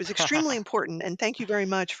philosophy, which was extremely important. And thank you very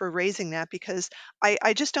much for raising that because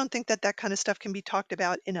I just don't think that that kind of stuff can be talked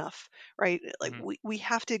about enough, right? Like Mhm. we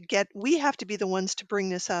have to be the ones to bring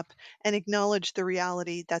this up and acknowledge the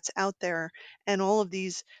reality that's out there and all of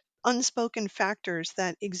these unspoken factors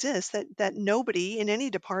that exist that nobody in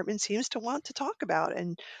any department seems to want to talk about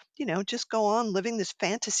and just go on living this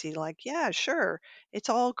fantasy like yeah sure it's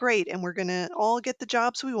all great and we're going to all get the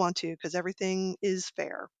jobs we want to because everything is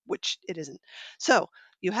fair, which it isn't. So,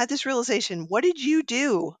 you had this realization. What did you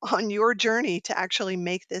do on your journey to actually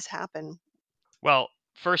make this happen? Well,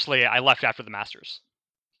 firstly, I left after the Masters.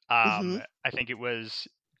 Mhm. I think it was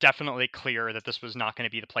definitely clear that this was not going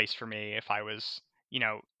to be the place for me if I was,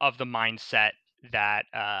 of the mindset that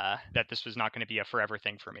this was not going to be a forever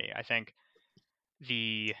thing for me. I think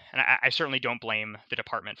and I certainly don't blame the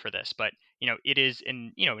department for this, but it is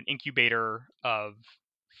an incubator of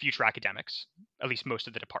future academics. At least most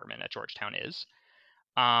of the department at Georgetown is.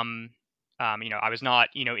 Um, I was not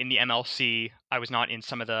in the MLC. I was not in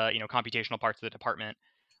some of the computational parts of the department.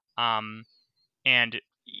 Um, and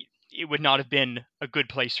it would not have been a good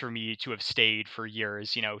place for me to have stayed for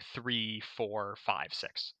years. 3, 4, 5,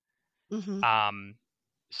 6. Hmm. Um,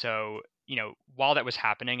 so while that was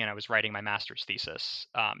happening, and I was writing my master's thesis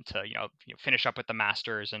to finish up with the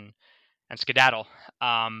masters and skedaddle,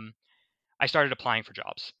 I started applying for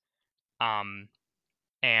jobs, um,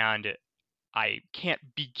 and I can't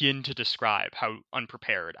begin to describe how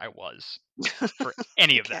unprepared I was for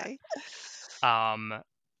any of that. Okay. Um,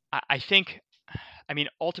 I think, I mean,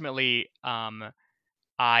 ultimately,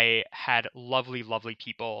 I had lovely, lovely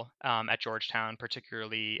people at Georgetown,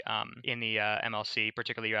 particularly in the MLC,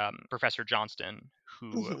 particularly Professor Johnston,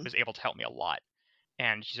 who Hmm. was able to help me a lot.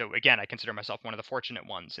 And so, again, I consider myself one of the fortunate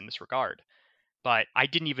ones in this regard. But I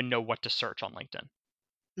didn't even know what to search on LinkedIn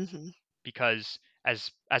Hmm. because,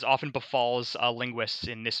 as often befalls linguists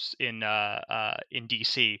in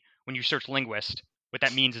DC, when you search linguist, what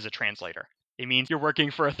that means is a translator. It means you're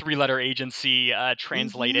working for a three-letter agency Hmm.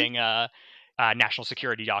 translating national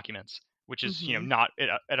security documents, which is Hmm. not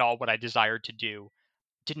at all what I desired to do.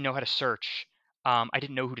 Didn't know how to search. I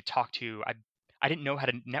didn't know who to talk to. I didn't know how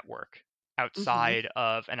to network Hmm. outside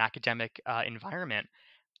of an academic environment.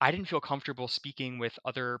 I didn't feel comfortable speaking with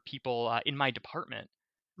other people in my department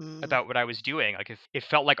Mm. about what I was doing. Like if it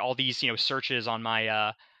felt like all these searches on my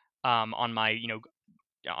on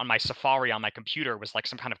my Safari on my computer was like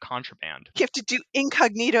some kind of contraband. You have to do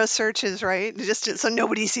incognito searches, right? Just so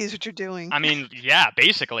nobody sees what you're doing. I mean, yeah,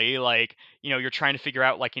 basically, like you're trying to figure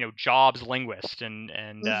out like jobs linguist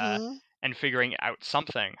Hmm. and figuring out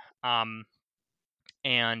something. Um,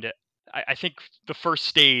 and I think the first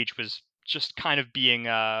stage was just kind of being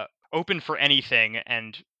open for anything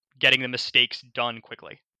and getting the mistakes done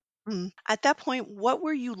quickly. Mm. At that point, what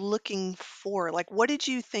were you looking for? Like, what did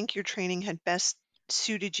you think your training had best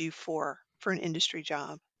suited you for an industry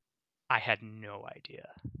job? I had no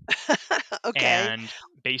idea. Okay. And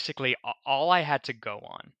basically, all I had to go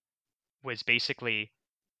on was basically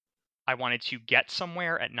I wanted to get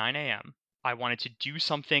somewhere at 9 a.m. I wanted to do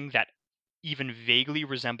something that even vaguely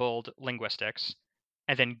resembled linguistics,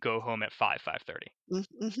 and then go home at 5:30.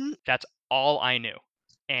 Mhm. That's all I knew.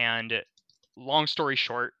 And long story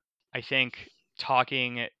short, I think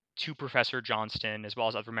talking to Professor Johnston as well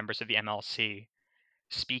as other members of the MLC,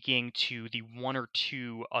 speaking to the one or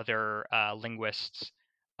two other linguists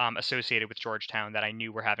associated with Georgetown that I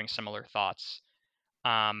knew were having similar thoughts,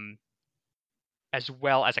 um, as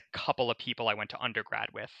well as a couple of people I went to undergrad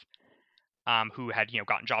with, who had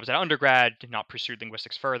gotten jobs at undergrad, did not pursue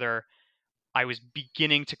linguistics further. I was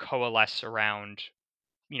beginning to coalesce around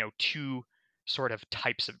two sort of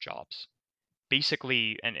types of jobs,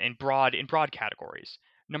 basically, and in broad categories.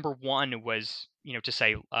 Number one was to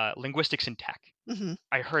say linguistics in tech. Mhm.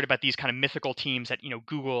 I heard about these kind of mythical teams at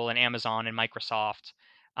Google and Amazon and Microsoft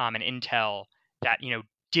and Intel that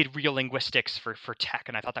did real linguistics for tech,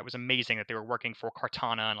 and I thought that was amazing that they were working for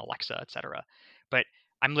Cortana and Alexa, etc. But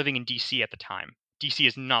I'm living in DC at the time. DC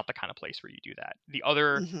is not the kind of place where you do that. The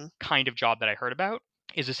other Mhm. kind of job that I heard about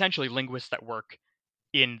is essentially linguists that work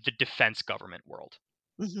in the defense government world.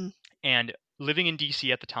 Mhm. And living in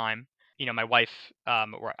DC at the time, my wife,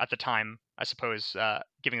 or at the time, I suppose,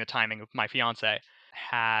 giving the timing of my fiance,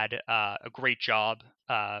 had a great job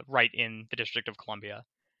right in the District of Columbia.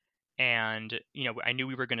 And, I knew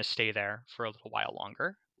we were going to stay there for a little while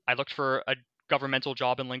longer. I looked for a governmental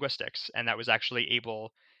job in linguistics, and that was actually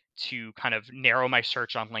able to kind of narrow my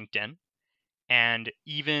search on LinkedIn. And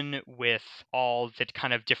even with all the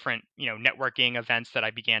kind of different, networking events that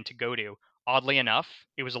I began to go to, oddly enough,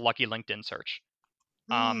 it was a lucky LinkedIn search,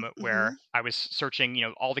 Mm. where Mhm. I was searching,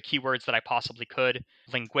 all the keywords that I possibly could: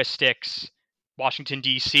 linguistics, Washington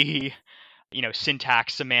D.C.,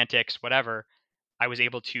 syntax, semantics, whatever. I was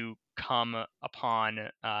able to come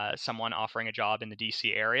upon someone offering a job in the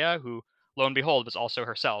DC area who, lo and behold, was also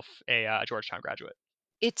herself a Georgetown graduate.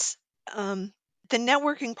 It's um, the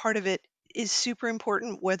networking part of it is super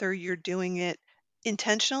important, whether you're doing it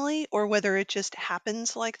intentionally or whether it just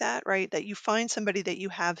happens like that, right? That you find somebody that you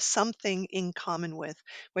have something in common with,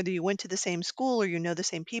 whether you went to the same school or you know the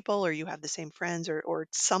same people or you have the same friends or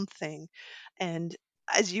something. And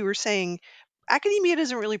as you were saying, academia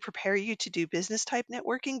doesn't really prepare you to do business type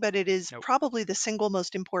networking, but it is Nope, probably the single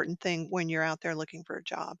most important thing when you're out there looking for a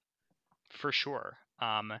job. for sure.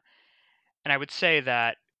 And I would say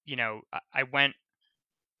that I went.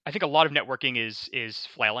 I think a lot of networking is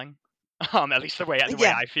flailing. At least the way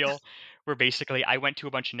Yeah. I feel, where basically I went to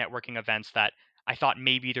a bunch of networking events that I thought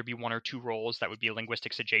maybe there'd be one or two roles that would be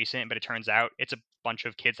linguistics adjacent, but it turns out it's a bunch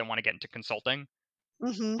of kids that want to get into consulting,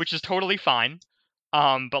 Mhm. which is totally fine.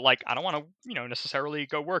 But like I don't want to, necessarily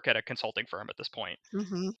go work at a consulting firm at this point.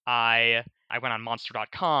 Mhm. I went on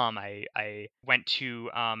monster.com. I went to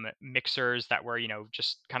mixers that were,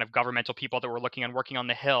 just kind of governmental people that were looking and working on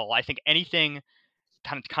the Hill. I think anything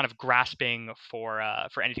kind of grasping for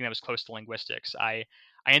anything that was close to linguistics. I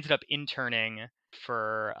ended up interning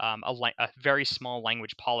for a very small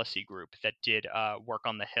language policy group that did work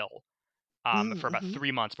on the Hill Mm, for about mhm.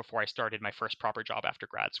 3 months before I started my first proper job after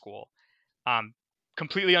grad school. Um,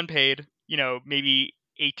 Completely unpaid, maybe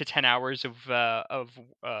 8 to 10 hours of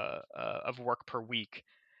work per week.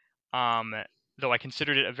 Um, though I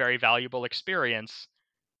considered it a very valuable experience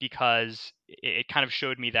because it kind of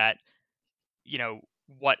showed me that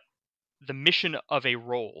what the mission of a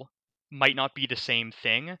role might not be the same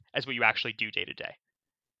thing as what you actually do day to day.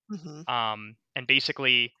 Mhm. And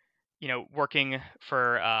basically, working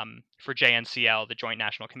for JNCL, the Joint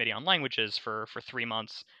National Committee on Languages, for 3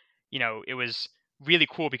 months, it was really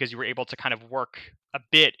cool because you were able to kind of work a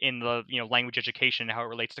bit in the language education and how it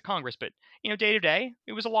relates to Congress, but day to day,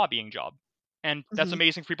 it was a lobbying job, and that's Mhm.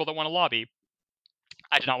 amazing for people that want to lobby.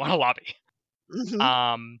 I did not want to lobby. Mhm.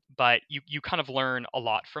 But you kind of learn a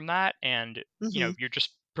lot from that, and Mhm. you're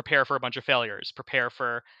just prepare for a bunch of failures. Prepare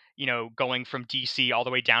for going from DC all the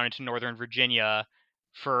way down into Northern Virginia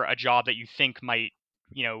for a job that you think might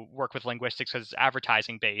work with linguistics because it's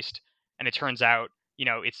advertising based, and it turns out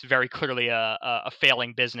it's very clearly a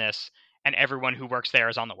failing business, and everyone who works there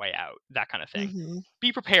is on the way out. That kind of thing. Mhm.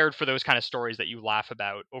 Be prepared for those kind of stories that you laugh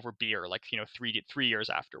about over beer, like 3 years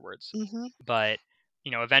afterwards. Mhm. But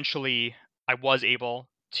eventually I was able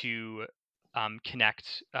to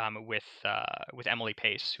connect with Emily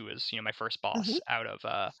Pace, who was my first Mhm. boss out of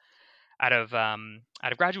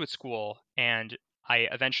graduate school, and I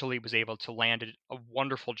eventually was able to land a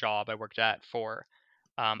wonderful job I worked at for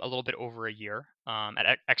a little bit over a year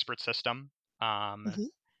at Expert System um, Mhm.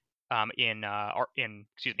 in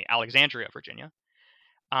excuse me Alexandria, Virginia.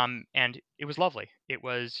 And it was lovely. It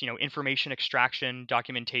was, information extraction,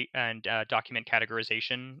 document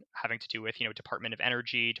categorization, having to do with, Department of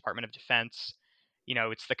Energy, Department of Defense.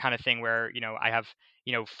 It's the kind of thing where, I have,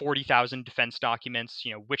 40,000 defense documents.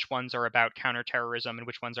 Which ones are about counterterrorism and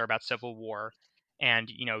which ones are about civil war, and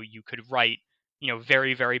you could write,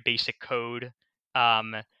 very very basic code,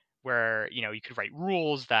 um, where you could write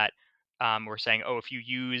rules that were saying, oh, if you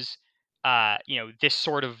use, this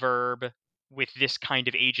sort of verb with this kind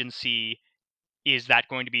of agency, is that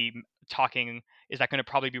going to be talking is that going to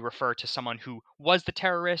probably be referred to someone who was the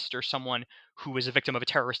terrorist or someone who was a victim of a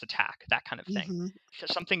terrorist attack, that kind of thing. Mhm. So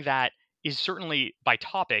something that is certainly by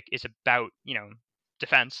topic is about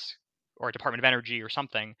defense or Department of Energy or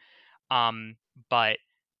something, um, but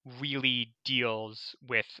really deals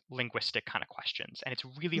with linguistic kind of questions, and it's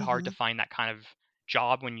really hard to Mhm. find that kind of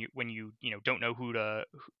job when don't know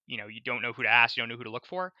you don't know who to ask, you don't know who to look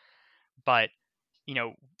for. But you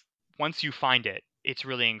know once you find it, it's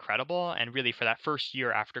really incredible. And really, for that first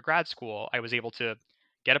year after grad school, I was able to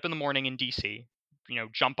get up in the morning in DC,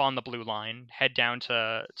 jump on the blue line, head down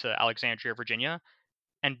to Alexandria, Virginia,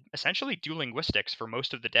 and essentially do linguistics for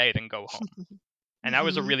most of the day, then go home. And that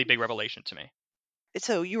was a Mhm. really big revelation to me.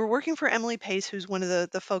 So you were working for Emily Pace, who's one of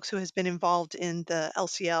the folks who has been involved in the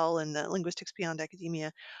LCL and the Linguistics Beyond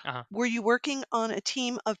Academia. Uh-huh. Were you working on a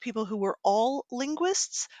team of people who were all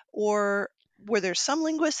linguists, or were there some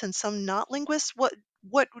linguists and some not linguists? What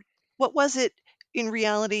what was it in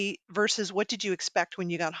reality versus what did you expect when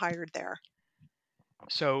you got hired there?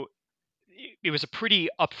 So it was a pretty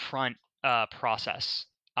upfront process,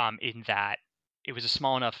 in that it was a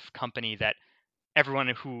small enough company that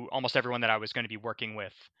almost everyone that I was going to be working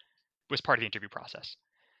with was part of the interview process.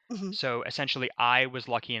 Mhm. So essentially, I was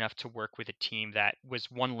lucky enough to work with a team that was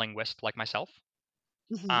one linguist like myself,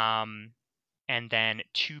 Mhm. um, and then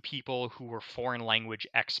two people who were foreign language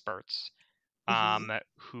experts, Mhm.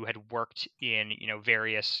 who had worked in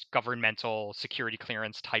various governmental security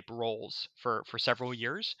clearance type roles for several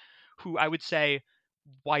years. Who I would say,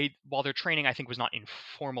 while their training I think was not in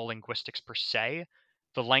formal linguistics per se,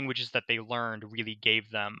 the languages that they learned really gave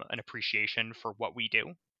them an appreciation for what we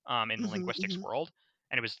do in the Mhm. linguistics Mhm. world.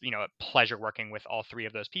 And it was a pleasure working with all three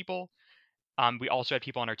of those people. We also had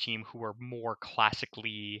people on our team who were more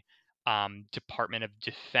classically Department of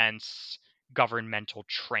Defense governmental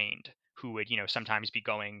trained, who would sometimes be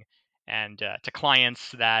going and to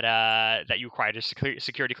clients that you required a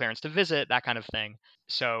security clearance to visit, that kind of thing.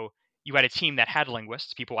 So you had a team that had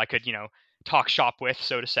linguists, people I could talk shop with,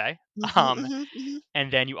 so to say. Mhm, Um, mhm, mhm.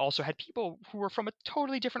 and then you also had people who were from a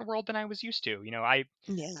totally different world than I was used to.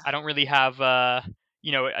 Yeah. I don't really have a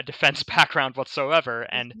defense background whatsoever,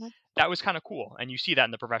 and Mhm. that was kind of cool. And you see that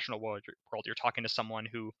in the professional world. You're talking to someone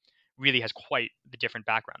who really has quite the different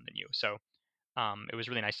background than you. So it was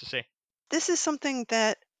really nice to see. This is something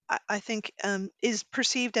that I think is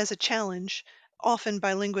perceived as a challenge often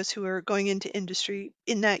by linguists who are going into industry,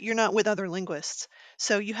 in that you're not with other linguists.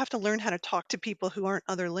 So you have to learn how to talk to people who aren't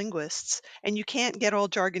other linguists, and you can't get all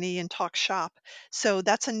jargony and talk shop. So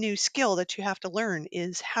that's a new skill that you have to learn,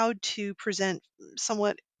 is how to present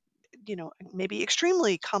somewhat, maybe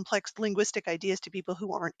extremely complex linguistic ideas to people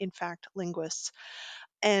who aren't in fact linguists.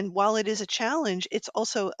 And while it is a challenge, it's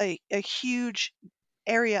also a huge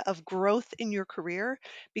area of growth in your career,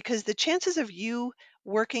 because the chances of you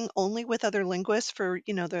working only with other linguists for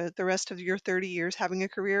the rest of your 30 years having a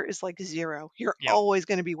career is like zero. You're Yep, always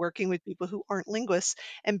going to be working with people who aren't linguists,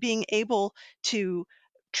 and being able to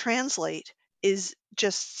translate is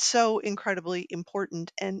just so incredibly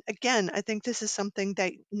important. And again, I think this is something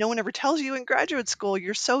that no one ever tells you in graduate school.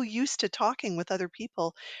 You're so used to talking with other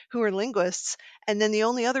people who are linguists, and then the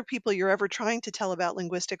only other people you're ever trying to tell about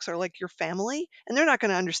linguistics are like your family, and they're not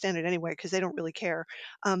going to understand it anyway because they don't really care.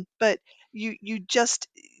 But you just,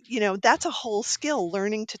 that's a whole skill,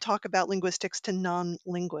 learning to talk about linguistics to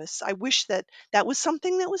non-linguists. I wish that that was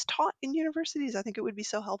something that was taught in universities. I think it would be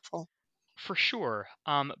so helpful. for sure.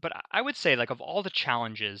 But I would say, like, of all the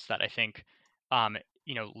challenges that I think, um,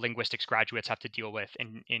 linguistics graduates have to deal with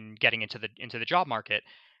in getting into the job market,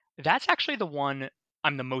 that's actually the one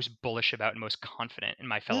I'm the most bullish about and most confident in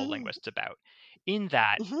my fellow Mm, linguists about. In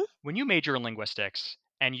that, mhm, when you major in linguistics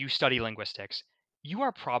and you study linguistics, you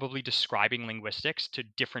are probably describing linguistics to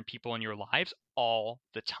different people in your lives all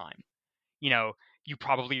the time. you know, you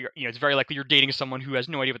probably, it's very likely you're dating someone who has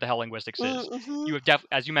no idea what the hell linguistics is. mhm, You have,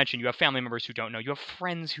 as you mentioned, you have family members who don't know. You have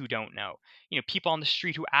friends who don't know. People on the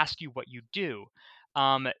street who ask you what you do.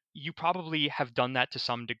 You probably have done that to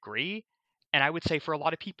some degree, and I would say for a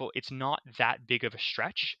lot of people, it's not that big of a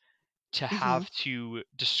stretch to mhm, have to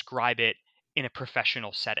describe it in a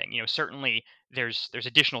professional setting. Certainly there's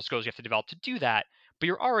additional skills you have to develop to do that, but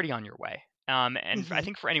you're already on your way. And I mhm.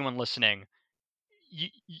 think for anyone listening,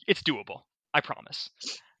 it's doable. I promise.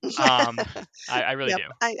 Um, I really Yep, do.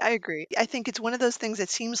 I agree. I think it's one of those things that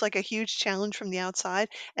seems like a huge challenge from the outside,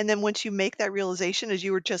 and then once you make that realization, as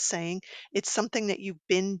you were just saying, it's something that you've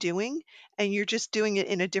been doing, and you're just doing it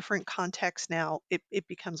in a different context now. It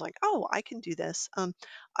becomes like, oh, I can do this.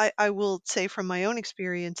 I will say from my own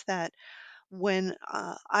experience that when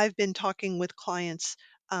I've been talking with clients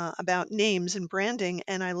about names and branding,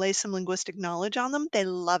 and I lay some linguistic knowledge on them, they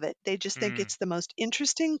love it. They just think Mm, it's the most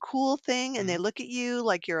interesting, cool thing. And they mhm. look at you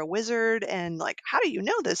like you're a wizard and like, how do you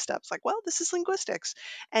know this stuff? It's like, well, this is linguistics.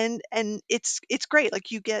 And it's great.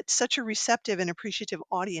 Like, you get such a receptive and appreciative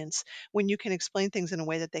audience when you can explain things in a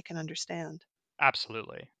way that they can understand.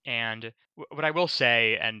 Absolutely. And what I will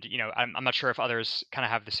say, and I'm not sure if others kind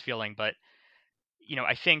of have this feeling, but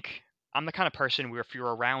I think I'm the kind of person where if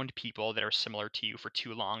you're around people that are similar to you for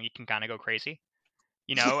too long, you can kind of go crazy.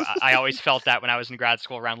 I always felt that when I was in grad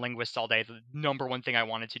school around linguists all day, the number one thing I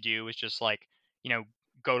wanted to do was just like, you know,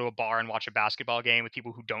 go to a bar and watch a basketball game with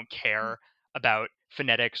people who don't care about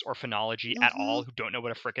phonetics or phonology at Hmm. all, who don't know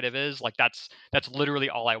what a fricative is. Like that's literally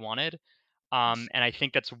all I wanted. And I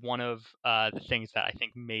think that's one of the things that I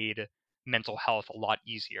think made mental health a lot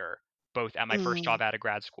easier, both at my first Mm, job out of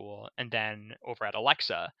grad school and then over at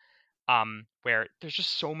Alexa, where there's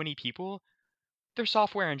just so many people. They're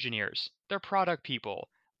software engineers, they're product people,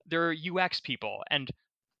 they're UX people, and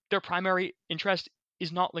their primary interest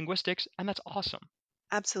is not linguistics, and that's awesome.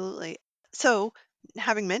 absolutely. So,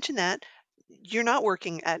 having mentioned that, you're not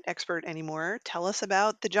working at Expert anymore. Tell us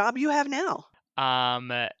about the job you have now. Um,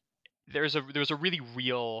 there was a really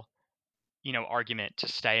real argument to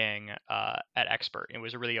staying at Expert. It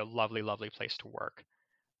was a really a lovely, lovely place to work.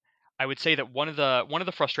 I would say that one of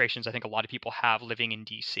the frustrations I think a lot of people have living in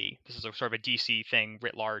DC. This is a sort of a DC thing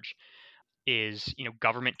writ large. Is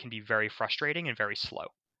government can be very frustrating and very slow.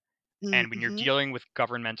 And when you're Mhm, dealing with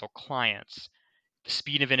governmental clients, the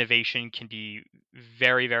speed of innovation can be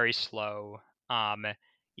very, very slow. Um,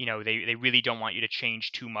 they really don't want you to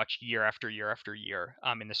change too much year after year after year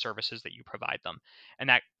in the services that you provide them, and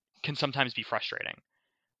that can sometimes be frustrating.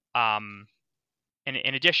 Um, and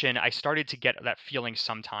in addition, I started to get that feeling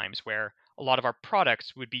sometimes where a lot of our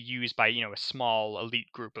products would be used by a small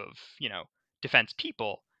elite group of defense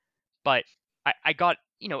people, but I got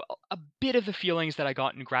a bit of the feelings that I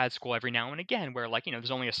got in grad school every now and again, where like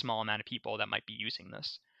there's only a small amount of people that might be using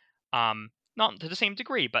this. not to the same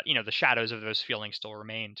degree, but the shadows of those feelings still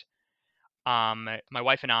remained. My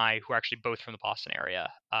wife and I, who are actually both from the Boston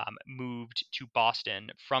area, moved to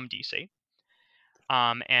Boston from DC.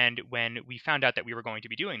 And when we found out that we were going to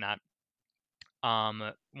be doing that, one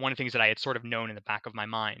of the things that I had sort of known in the back of my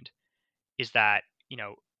mind is that,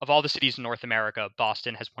 of all the cities in North America,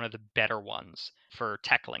 Boston has one of the better ones for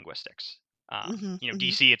tech linguistics. Hmm. Hmm.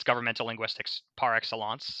 DC, it's governmental linguistics par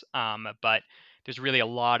excellence, but there's really a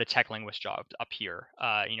lot of tech linguist jobs up here.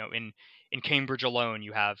 In Cambridge alone,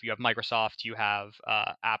 you have Microsoft, you have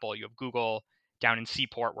Apple, you have Google. Down in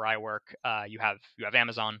Seaport, where I work, you have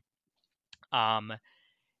Amazon. Um,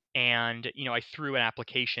 and I threw an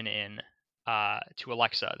application in to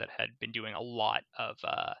Alexa that had been doing a lot of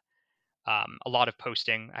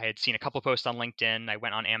posting. I had seen a couple of posts on LinkedIn. I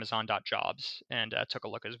went on Amazon.jobs and took a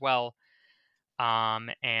look as well.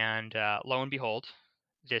 And lo and behold,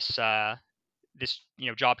 this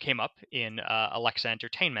job came up in Alexa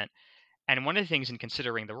Entertainment. And one of the things in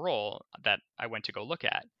considering the role that I went to go look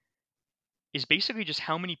at is basically just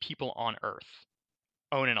how many people on Earth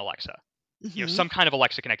own an Alexa, Hmm. some kind of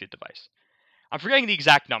Alexa connected device. I'm forgetting the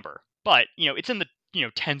exact number, but it's in the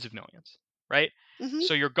tens of millions, right? Hmm.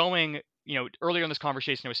 So you're going, earlier in this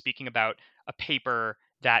conversation, I was speaking about a paper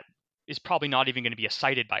that is probably not even going to be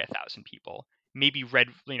cited by 1,000 people, maybe read,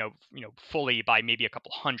 fully by maybe a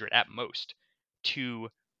couple hundred at most, to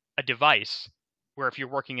a device where if you're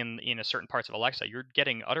working in a certain parts of Alexa, you're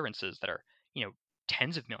getting utterances that are, you know,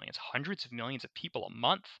 tens of millions, hundreds of millions of people a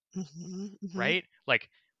month, Hmm. Hmm. right? Like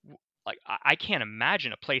I can't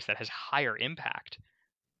imagine a place that has higher impact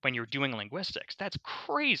when you're doing linguistics. That's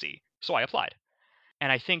crazy. So I applied.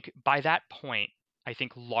 And I think by that point, I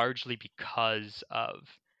think largely because of,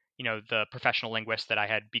 the professional linguists that I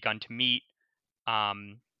had begun to meet,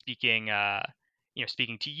 speaking,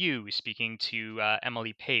 speaking to you, speaking to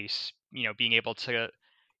Emily Pace, being able to,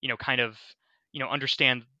 kind of,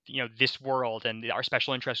 understand, this world and our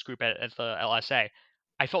special interest group at the LSA.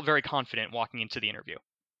 I felt very confident walking into the interview,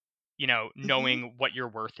 Hmm. knowing what your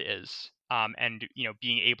worth is, and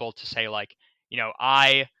being able to say like,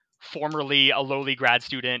 I, formerly a lowly grad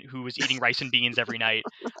student who was eating rice and beans every night,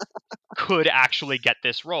 could actually get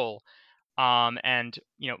this role. And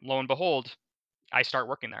lo and behold, I start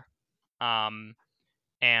working there. Um,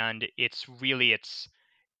 and it,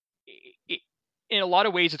 in a lot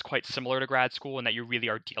of ways, it's quite similar to grad school in that you really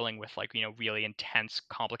are dealing with like really intense,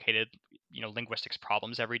 complicated linguistics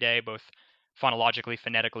problems every day, both phonologically,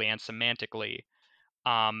 phonetically, and semantically.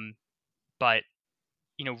 Um, but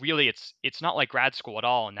really it's not like grad school at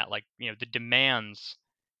all in that like the demands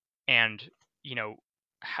and you know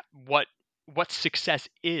what success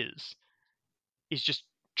is just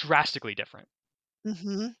drastically different.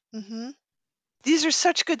 Hmm. Hmm. These are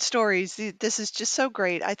such good stories. This is just so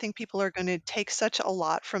great. I think people are going to take such a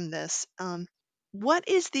lot from this. What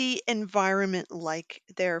is the environment like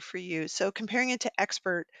there for you? So comparing it to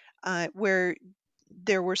expert, where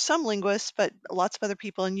there were some linguists, but lots of other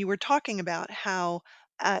people, and you were talking about how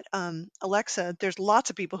at Alexa, there's lots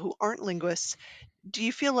of people who aren't linguists. Do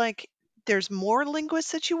you feel like there's more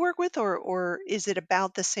linguists that you work with, or is it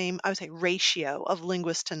about the same, I would say, ratio of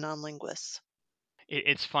linguists to non-linguists?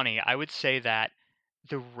 It's funny, I would say that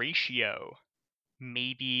the ratio,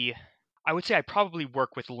 maybe, I would say I probably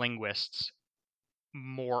work with linguists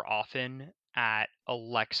more often at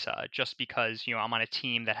Alexa just because I'm on a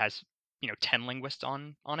team that has 10 linguists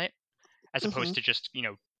on it, as Hmm. opposed to just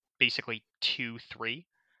basically 2 3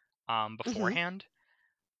 Hmm. beforehand.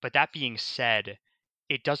 But that being said,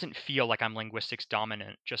 it doesn't feel like I'm linguistics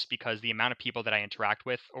dominant just because the amount of people that I interact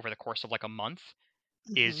with over the course of like a month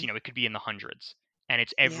is, Hmm. it could be in the hundreds. And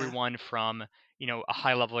it's Yeah. everyone from, a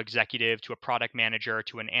high level executive to a product manager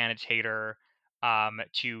to an annotator,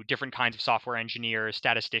 to different kinds of software engineers,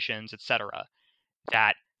 statisticians, etc.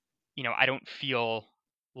 That, I don't feel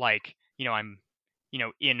like, I'm,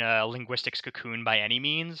 in a linguistics cocoon by any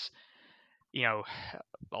means. You know,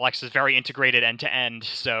 Alexa's very integrated end to end,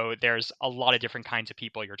 so there's a lot of different kinds of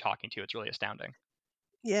people you're talking to. It's really astounding.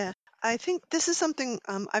 Yeah, I think this is something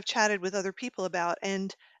I've chatted with other people about,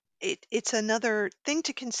 and it's another thing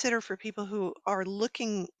to consider for people who are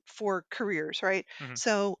looking for careers, right? Hmm.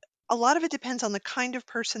 So a lot of it depends on the kind of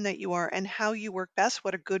person that you are and how you work best,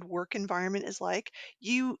 what a good work environment is like.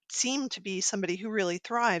 You seem to be somebody who really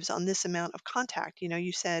thrives on this amount of contact.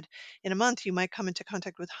 You said in a month you might come into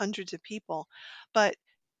contact with hundreds of people, but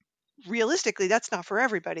realistically, that's not for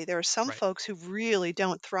everybody. There are some Right. folks who really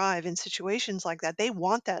don't thrive in situations like that. They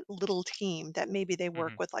want that little team that maybe they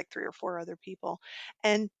work Hmm. with like 3 or 4 other people.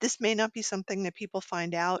 And this may not be something that people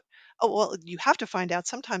find out. Oh, well, you have to find out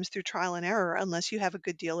sometimes through trial and error unless you have a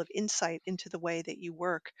good deal of insight into the way that you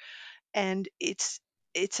work. And it's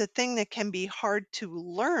a thing that can be hard to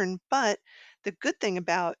learn, but the good thing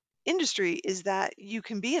about industry is that you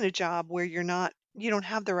can be in a job where you don't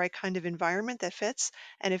have the right kind of environment that fits,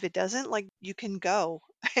 and if it doesn't, like, you can go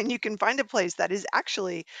and you can find a place that is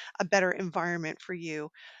actually a better environment for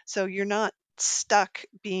you, so you're not stuck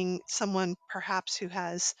being someone perhaps who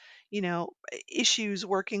has, issues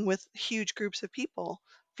working with huge groups of people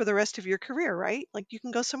for the rest of your career, right? Like, you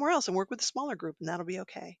can go somewhere else and work with a smaller group and that'll be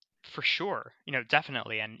okay. For sure,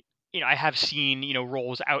 definitely. And I have seen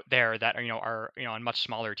roles out there that are on much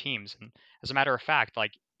smaller teams. And as a matter of fact,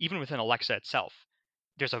 like even within Alexa itself,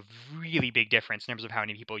 there's a really big difference in terms of how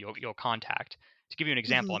many people you'll contact. To give you an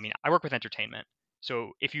example, Mhm. I mean, I work with entertainment.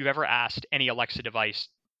 So if you've ever asked any Alexa device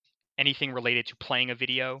anything related to playing a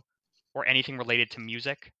video or anything related to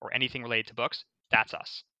music or anything related to books, that's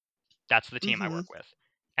us. That's the team I Mhm. work with.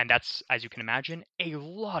 And that's, as you can imagine, a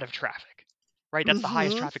lot of traffic, right? That's the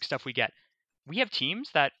highest Mhm. traffic stuff we get. We have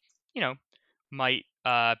teams that, you know, might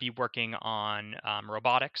be working on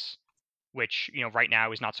robotics, which, right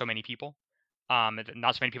now is not so many people.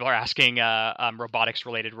 Not so many people are asking robotics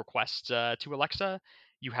related requests to Alexa.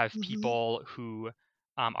 You have Mhm. people who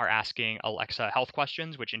are asking Alexa health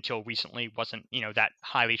questions, which until recently wasn't that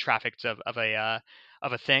highly trafficked of a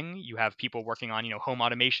thing. You have people working on home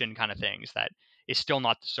automation kind of things that is still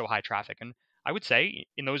not so high traffic. And I would say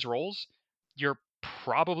in those roles, you're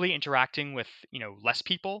probably interacting with less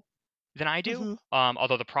people than I do. Mhm.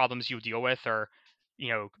 Although the problems you deal with are you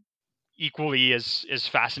know equally as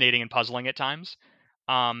fascinating and puzzling at times.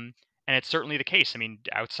 Um, and it's certainly the case. I mean,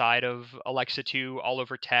 outside of Alexa 2, all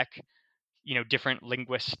over tech, different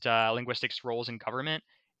linguistics roles in government,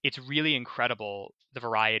 it's really incredible the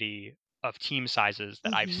variety of team sizes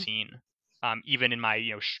that I've Mhm. seen, even in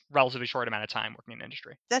my relatively short amount of time working in the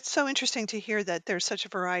industry. That's so interesting to hear that there's such a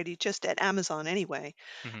variety just at Amazon anyway.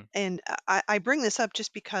 Hmm. And I bring this up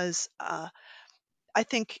just because I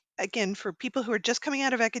think, again, for people who are just coming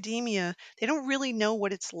out of academia, they don't really know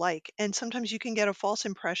what it's like. And sometimes you can get a false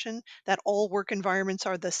impression that all work environments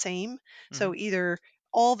are the same. Hmm. So either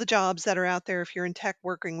all the jobs that are out there, if you're in tech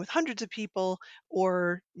working with hundreds of people,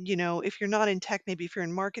 or, if you're not in tech, maybe if you're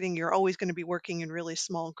in marketing, you're always going to be working in really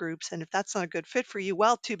small groups. And if that's not a good fit for you,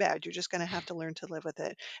 well, too bad. You're just going to have to learn to live with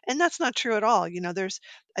it. And that's not true at all.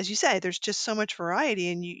 As you say, there's just so much variety,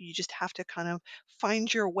 and you just have to kind of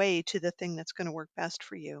find your way to the thing that's going to work best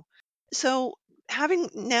for you. So, having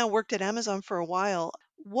now worked at Amazon for a while,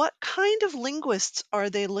 what kind of linguists are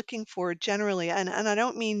they looking for generally? And I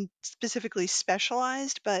don't mean specifically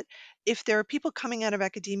specialized, but if there are people coming out of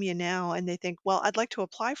academia now and they think, well, I'd like to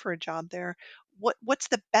apply for a job there, what's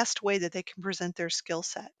the best way that they can present their skill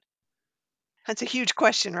set? That's a huge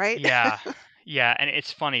question, right? Yeah, yeah, and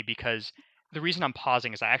it's funny because the reason I'm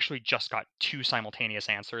pausing is I actually just got two simultaneous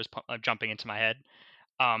answers jumping into my head.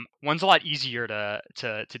 One's a lot easier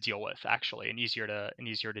to deal with actually, and easier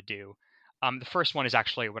to do. The first one is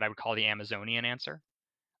actually what I would call the Amazonian answer.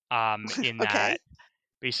 In Okay. that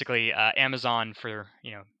basically Amazon, for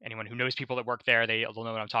anyone who knows people that work there, they'll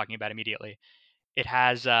know what I'm talking about immediately. It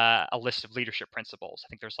has a list of leadership principles. I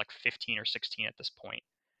think there's like 15 or 16 at this point.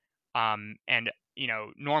 And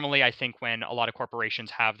normally I think when a lot of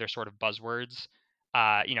corporations have their sort of buzzwords,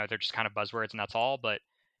 they're just kind of buzzwords and that's all. But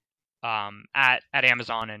at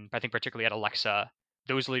Amazon, and I think particularly at Alexa,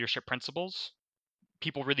 those leadership principles,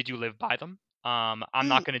 people really do live by them. I'm Mm,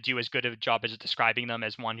 not going to do as good of a job as describing them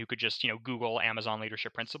as one who could just Google Amazon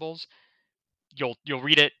leadership principles. You'll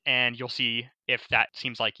read it and you'll see if that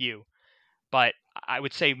seems like you. But I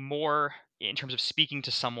would say more in terms of speaking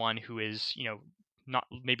to someone who is not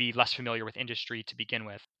maybe less familiar with industry to begin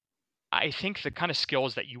with. I think the kind of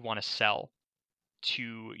skills that you want to sell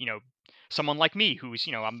to someone like me who's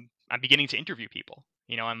I'm beginning to interview people.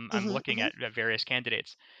 I'm mhm, looking mhm, at various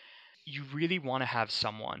candidates. You really want to have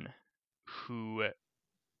someone who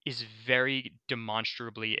is very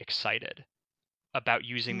demonstrably excited about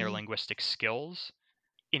using their mhm, linguistic skills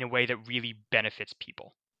in a way that really benefits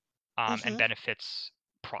people, and mhm, benefits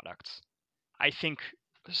products. I think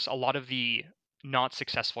a lot of the not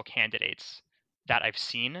successful candidates that I've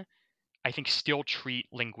seen, I think still treat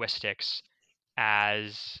linguistics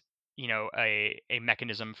as a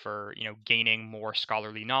mechanism for gaining more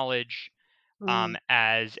scholarly knowledge, mm,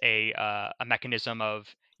 as a mechanism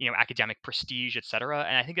of academic prestige, etc.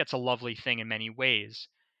 And I think that's a lovely thing in many ways.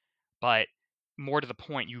 But more to the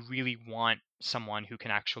point, you really want someone who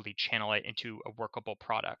can actually channel it into a workable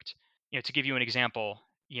product. To give you an example,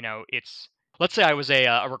 it's let's say I was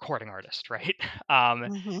a recording artist, right? Um,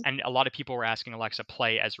 Mhm. and a lot of people were asking Alexa,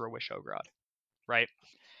 play Ezra Wyschogrod, right?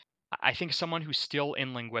 I think someone who's still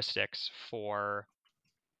in linguistics for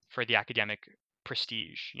the academic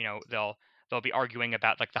prestige. They'll be arguing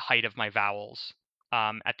about like the height of my vowels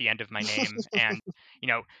at the end of my name, and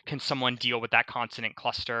can someone deal with that consonant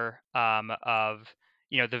cluster of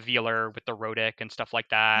the velar with the rhotic and stuff like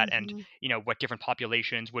that, and Mhm. what different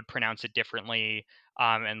populations would pronounce it differently.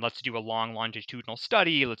 And let's do a long longitudinal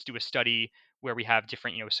study. Let's do a study where we have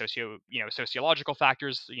different sociological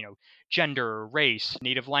factors, gender, race,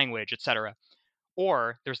 native language, etc.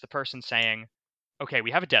 Or there's the person saying, okay,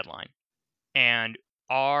 we have a deadline, and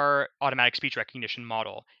our automatic speech recognition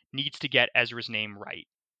model needs to get Ezra's name right,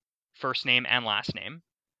 first name and last name.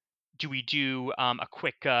 Do we do a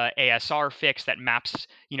quick ASR fix that maps,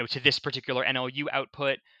 to this particular NLU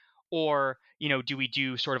output, or do we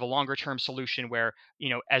do sort of a longer term solution where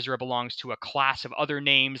Ezra belongs to a class of other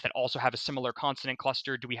names that also have a similar consonant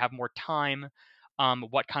cluster? Do we have more time?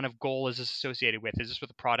 What kind of goal is this associated with? Is this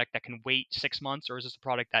with a product that can wait 6 months, or is this a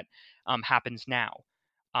product that happens now?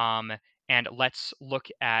 Um, and let's look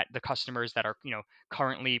at the customers that are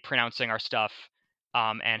currently pronouncing our stuff,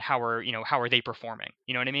 and how are they performing?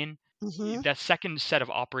 You know what I mean? Mhm. That second set of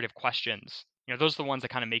operative questions, those are the ones that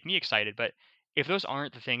kind of make me excited. But if those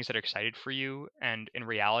aren't the things that are excited for you, and in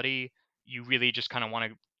reality, you really just kind of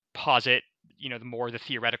want to posit, the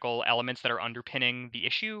theoretical elements that are underpinning the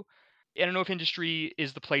issue, I don't know if industry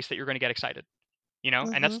is the place that you're going to get excited,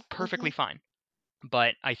 and that's Mhm. perfectly Mhm. fine.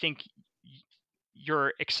 But I think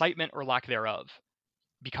your excitement or lack thereof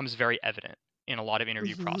becomes very evident in a lot of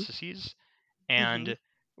interview Mhm. processes. Mhm. And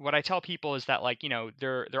what I tell people is that, like,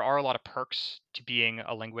 there are a lot of perks to being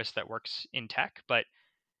a linguist that works in tech, but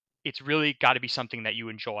it's really got to be something that you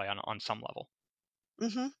enjoy on some level.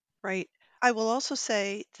 Mhm. Right. I will also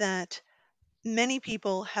say that many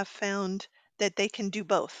people have found that they can do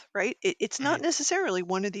both, right? It's not Mhm. necessarily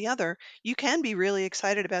one or the other. You can be really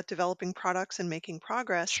excited about developing products and making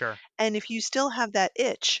progress. Sure. And if you still have that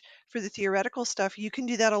itch for the theoretical stuff, you can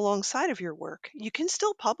do that alongside of your work. You can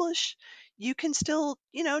still publish. You can still,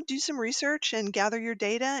 do some research and gather your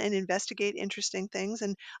data and investigate interesting things.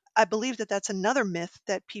 And I believe that that's another myth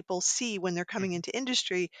that people see when they're coming Mhm. into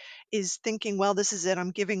industry is thinking, well, this is it.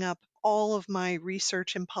 I'm giving up all of my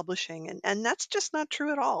research and publishing. And that's just not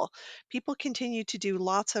true at all. People continue to do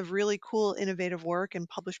lots of really cool, innovative work and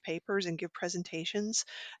publish papers and give presentations.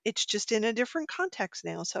 It's just in a different context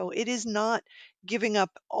now. So it is not giving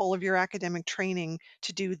up all of your academic training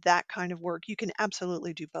to do that kind of work. You can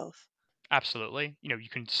absolutely do both. Absolutely. You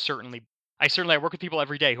can certainly, I work with people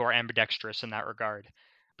every day who are ambidextrous in that regard.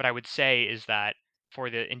 But I would say is that for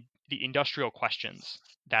the industrial questions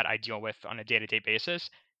that I deal with on a day-to-day basis,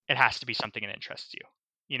 it has to be something that interests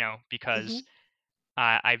you. Hmm. Because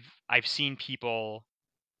I've seen people,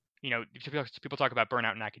 people talk about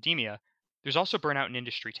burnout in academia. There's also burnout in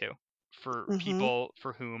industry too, for Hmm. people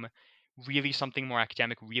for whom really something more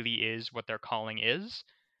academic really is what their calling is,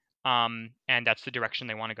 and that's the direction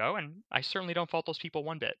they want to go. And I certainly don't fault those people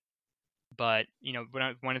one bit. But one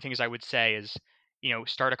of the things I would say is,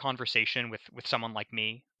 start a conversation with someone like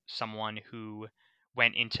me, someone who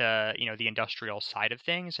went into the industrial side of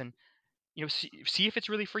things, and see if it's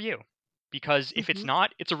really for you. Because if it's Hmm.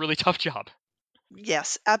 not, it's a really tough job.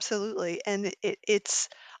 Yes, absolutely. And it's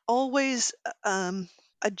always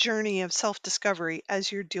a journey of self discovery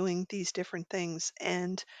as you're doing these different things.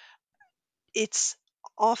 And it's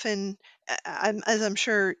often, as I'm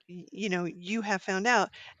sure you have found out,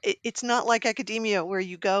 it's not like academia where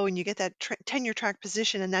you go and you get that tenure track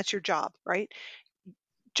position and that's your job, right?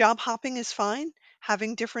 Job hopping is fine.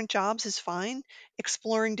 Having different jobs is fine.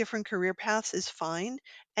 Exploring different career paths is fine.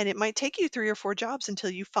 And it might take you 3 or 4 jobs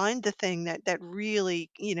until you find the thing that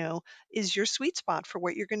really, is your sweet spot for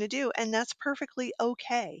what you're going to do. And that's perfectly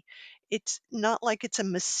okay. It's not like it's a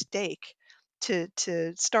mistake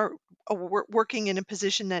to start working in a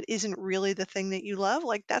position that isn't really the thing that you love.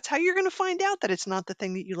 Like that's how you're going to find out that it's not the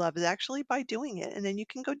thing that you love, is actually by doing it. And then you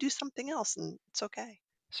can go do something else and it's okay.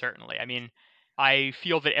 Certainly. I mean, I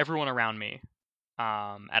feel that everyone around me,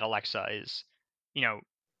 at Alexa is, you know,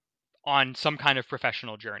 on some kind of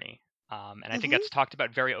professional journey. And I think Mhm. that's talked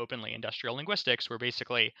about very openly in industrial linguistics, where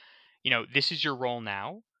basically, this is your role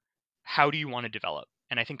now. How do you want to develop?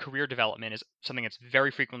 And I think career development is something that's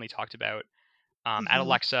very frequently talked about at Mhm.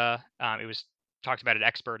 Alexa. It was talked about at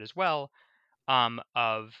Expert as well.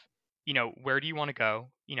 Of where do you want to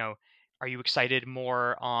go? Are you excited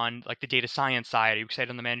more on like the data science side? Are you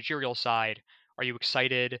excited on the managerial side? Are you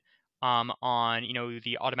excited on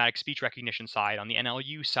the automatic speech recognition side, on the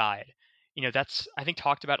NLU side? That's, I think,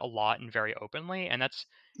 talked about a lot and very openly, and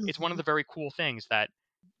it's one of Hmm. the very cool things that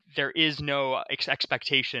there is no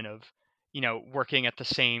expectation of working at the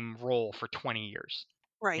same role for 20 years.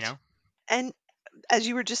 You Right. know? And as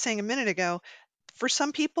you were just saying a minute ago, for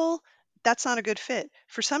some people, that's not a good fit.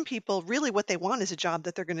 For some people, really what they want is a job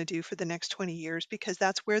that they're going to do for the next 20 years because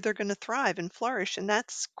that's where they're going to thrive and flourish. And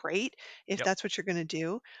that's great if Yep. that's what you're going to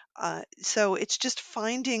do. So it's just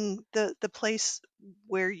finding the place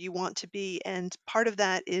where you want to be. And part of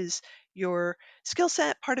that is your skill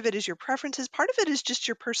set, part of it is your preferences, part of it is just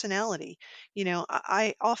your personality.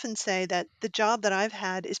 I often say that the job that I've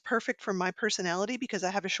had is perfect for my personality because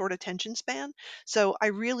I have a short attention span. So I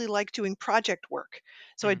really like doing project work.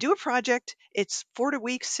 So I Mm. do a project, it's 4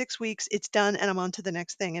 weeks, 6 weeks, it's done, and I'm on to the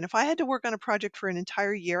next thing. And if I had to work on a project for an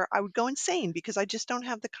entire year, I would go insane because I just don't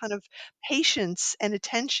have the kind of patience and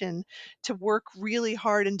attention to work really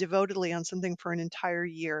hard and devotedly on something for an entire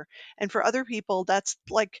year. And for other people, that's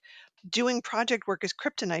like doing project work is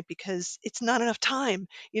kryptonite because it's not enough time.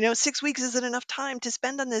 6 weeks isn't enough time to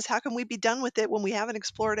spend on this. How can we be done with it when we haven't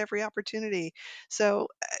explored every opportunity? So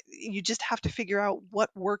you just have to figure out what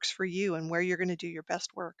works for you and where you're going to do your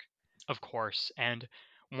best work. Of course. And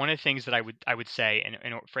one of the things that I would say,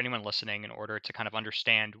 and for anyone listening, in order to kind of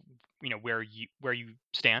understand, where you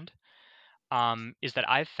stand, is that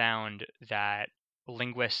I've found that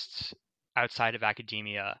linguists outside of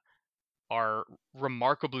academia are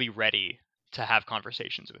remarkably ready to have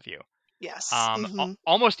conversations with you. Yes. Hmm.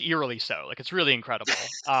 Almost eerily so. Like, it's really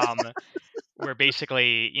incredible. Where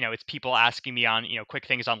basically, it's people asking me on, quick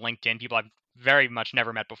things on LinkedIn, people I've very much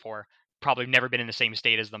never met before, probably never been in the same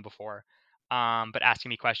state as them before, but asking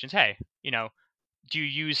me questions. Hey, do you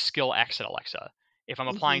use skill X at Alexa? If I'm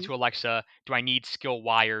applying Hmm. to Alexa, do I need skill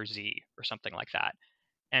Y or Z or something like that?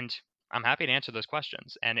 And I'm happy to answer those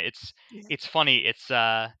questions. And it's Yeah. it's funny. It's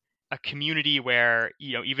a community where,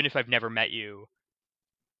 even if I've never met you,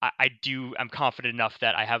 I'm confident enough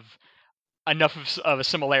that I have enough of a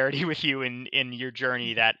similarity with you in your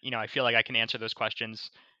journey Mhm. that I feel like I can answer those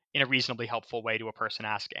questions in a reasonably helpful way to a person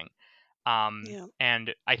asking. Yeah.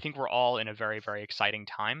 And I think we're all in a very, very exciting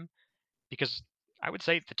time because I would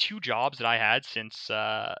say the two jobs that I had since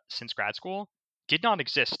grad school did not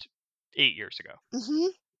exist 8 years ago,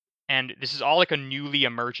 Hmm. and this is all like a newly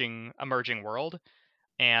emerging world,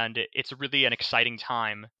 and it's really an exciting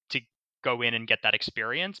time to go in and get that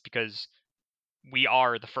experience because we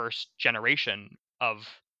are the first generation of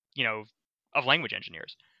you know of language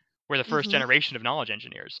engineers. We're the first Hmm. generation of knowledge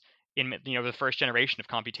engineers the first generation of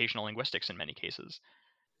computational linguistics in many cases.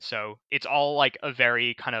 So it's all like a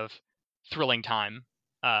very kind of thrilling time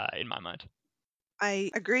in my mind.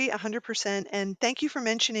 I agree 100%. And thank you for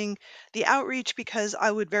mentioning the outreach because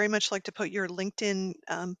I would very much like to put your LinkedIn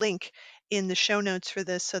link in the show notes for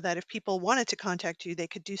this so that if people wanted to contact you, they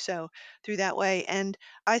could do so through that way. And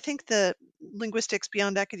I think the Linguistics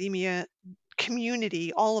Beyond Academia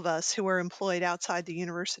community, all of us who are employed outside the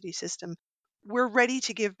university system, we're ready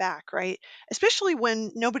to give back, right? Especially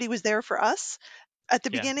when nobody was there for us at the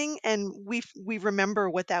Yeah, beginning and we remember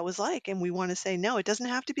what that was like and we want to say no, it doesn't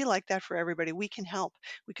have to be like that for everybody. We can help,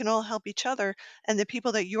 we can all help each other, and the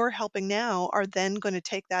people that you're helping now are then going to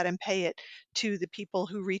take that and pay it to the people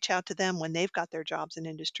who reach out to them when they've got their jobs in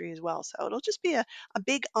industry as well. So it'll just be a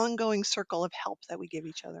big ongoing circle of help that we give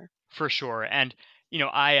each other. for sure. And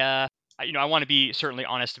I want to be certainly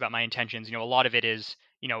honest about my intentions. A lot of it is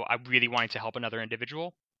I really wanting to help another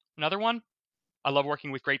individual. Another one, I love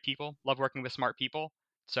working with great people, love working with smart people.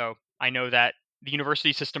 So I know that the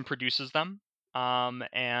university system produces them,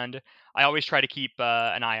 and I always try to keep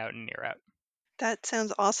an eye out and an ear out. That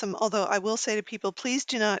sounds awesome. Although I will say to people, please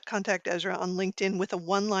do not contact Ezra on LinkedIn with a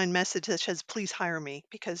one-line message that says, please hire me,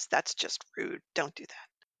 because that's just rude. Don't do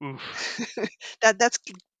Oof. that. That's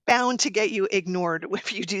bound to get you ignored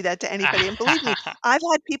if you do that to anybody. And believe me, I've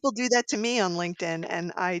had people do that to me on LinkedIn,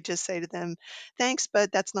 and I just say to them, thanks,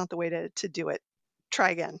 but that's not the way to do it. Try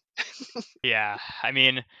again. Yeah, I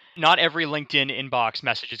mean, not every LinkedIn inbox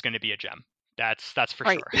message is going to be a gem. That's for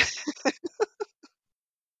Right. sure.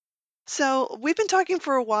 So we've been talking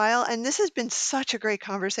for a while, and this has been such a great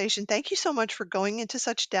conversation. Thank you so much for going into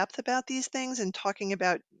such depth about these things and talking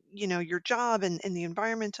about, your job and the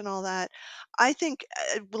environment and all that. I think,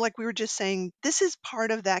 like we were just saying, this is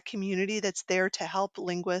part of that community that's there to help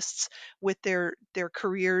linguists with their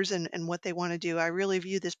careers and what they want to do. I really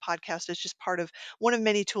view this podcast as just part of one of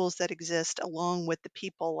many tools that exist, along with the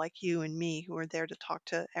people like you and me who are there to talk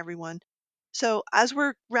to everyone. So, as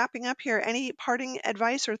we're wrapping up here, any parting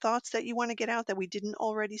advice or thoughts that you want to get out that we didn't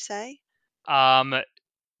already say?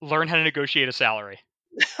 Learn how to negotiate a salary.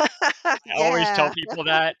 I always tell Yeah. people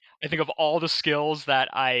that. I think of all the skills that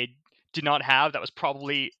I did not have, that was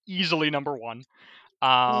probably easily number one.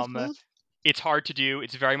 Um, Hmm. it's hard to do.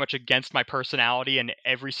 It's very much against my personality in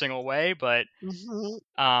every single way, but Hmm.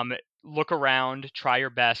 um, look around, try your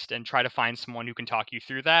best, and try to find someone who can talk you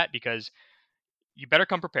through that, because you better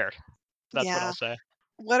come prepared. That's what I'll Yeah. say.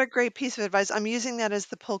 What a great piece of advice. I'm using that as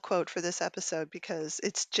the pull quote for this episode because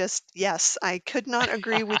it's just, yes, I could not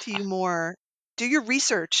agree with you more. Do your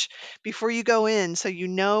research before you go in so you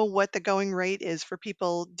know what the going rate is for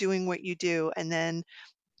people doing what you do, and then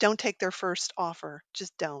don't take their first offer.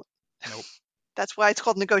 Just don't. Nope. That's why it's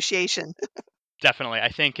called negotiation. Definitely. I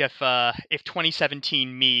think if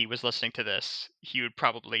 2017 me was listening to this, he would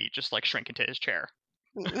probably just like shrink into his chair.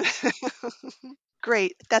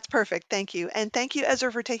 Great. That's perfect. Thank you. And thank you,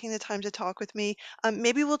 Ezra, for taking the time to talk with me.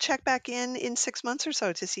 Maybe we'll check back in 6 months or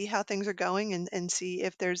so to see how things are going and see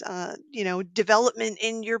if there's, development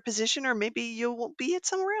in your position, or maybe you'll be at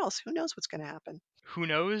somewhere else. Who knows what's going to happen? Who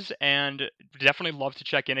knows? And definitely love to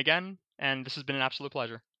check in again. And this has been an absolute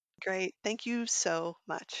pleasure. Great. Thank you so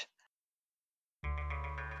much.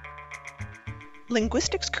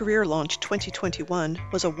 Linguistics Career Launch 2021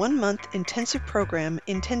 was a one-month intensive program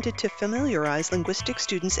intended to familiarize linguistics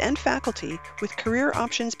students and faculty with career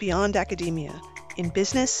options beyond academia in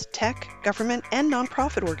business, tech, government, and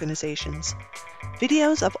nonprofit organizations.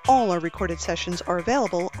 Videos of all our recorded sessions are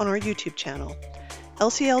available on our YouTube channel.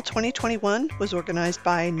 LCL 2021 was organized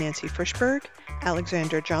by Nancy Frischberg,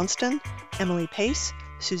 Alexander Johnston, Emily Pace,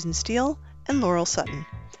 Susan Steele, and Laurel Sutton.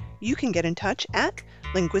 You can get in touch at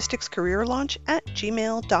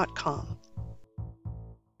linguisticscareerlaunch@gmail.com.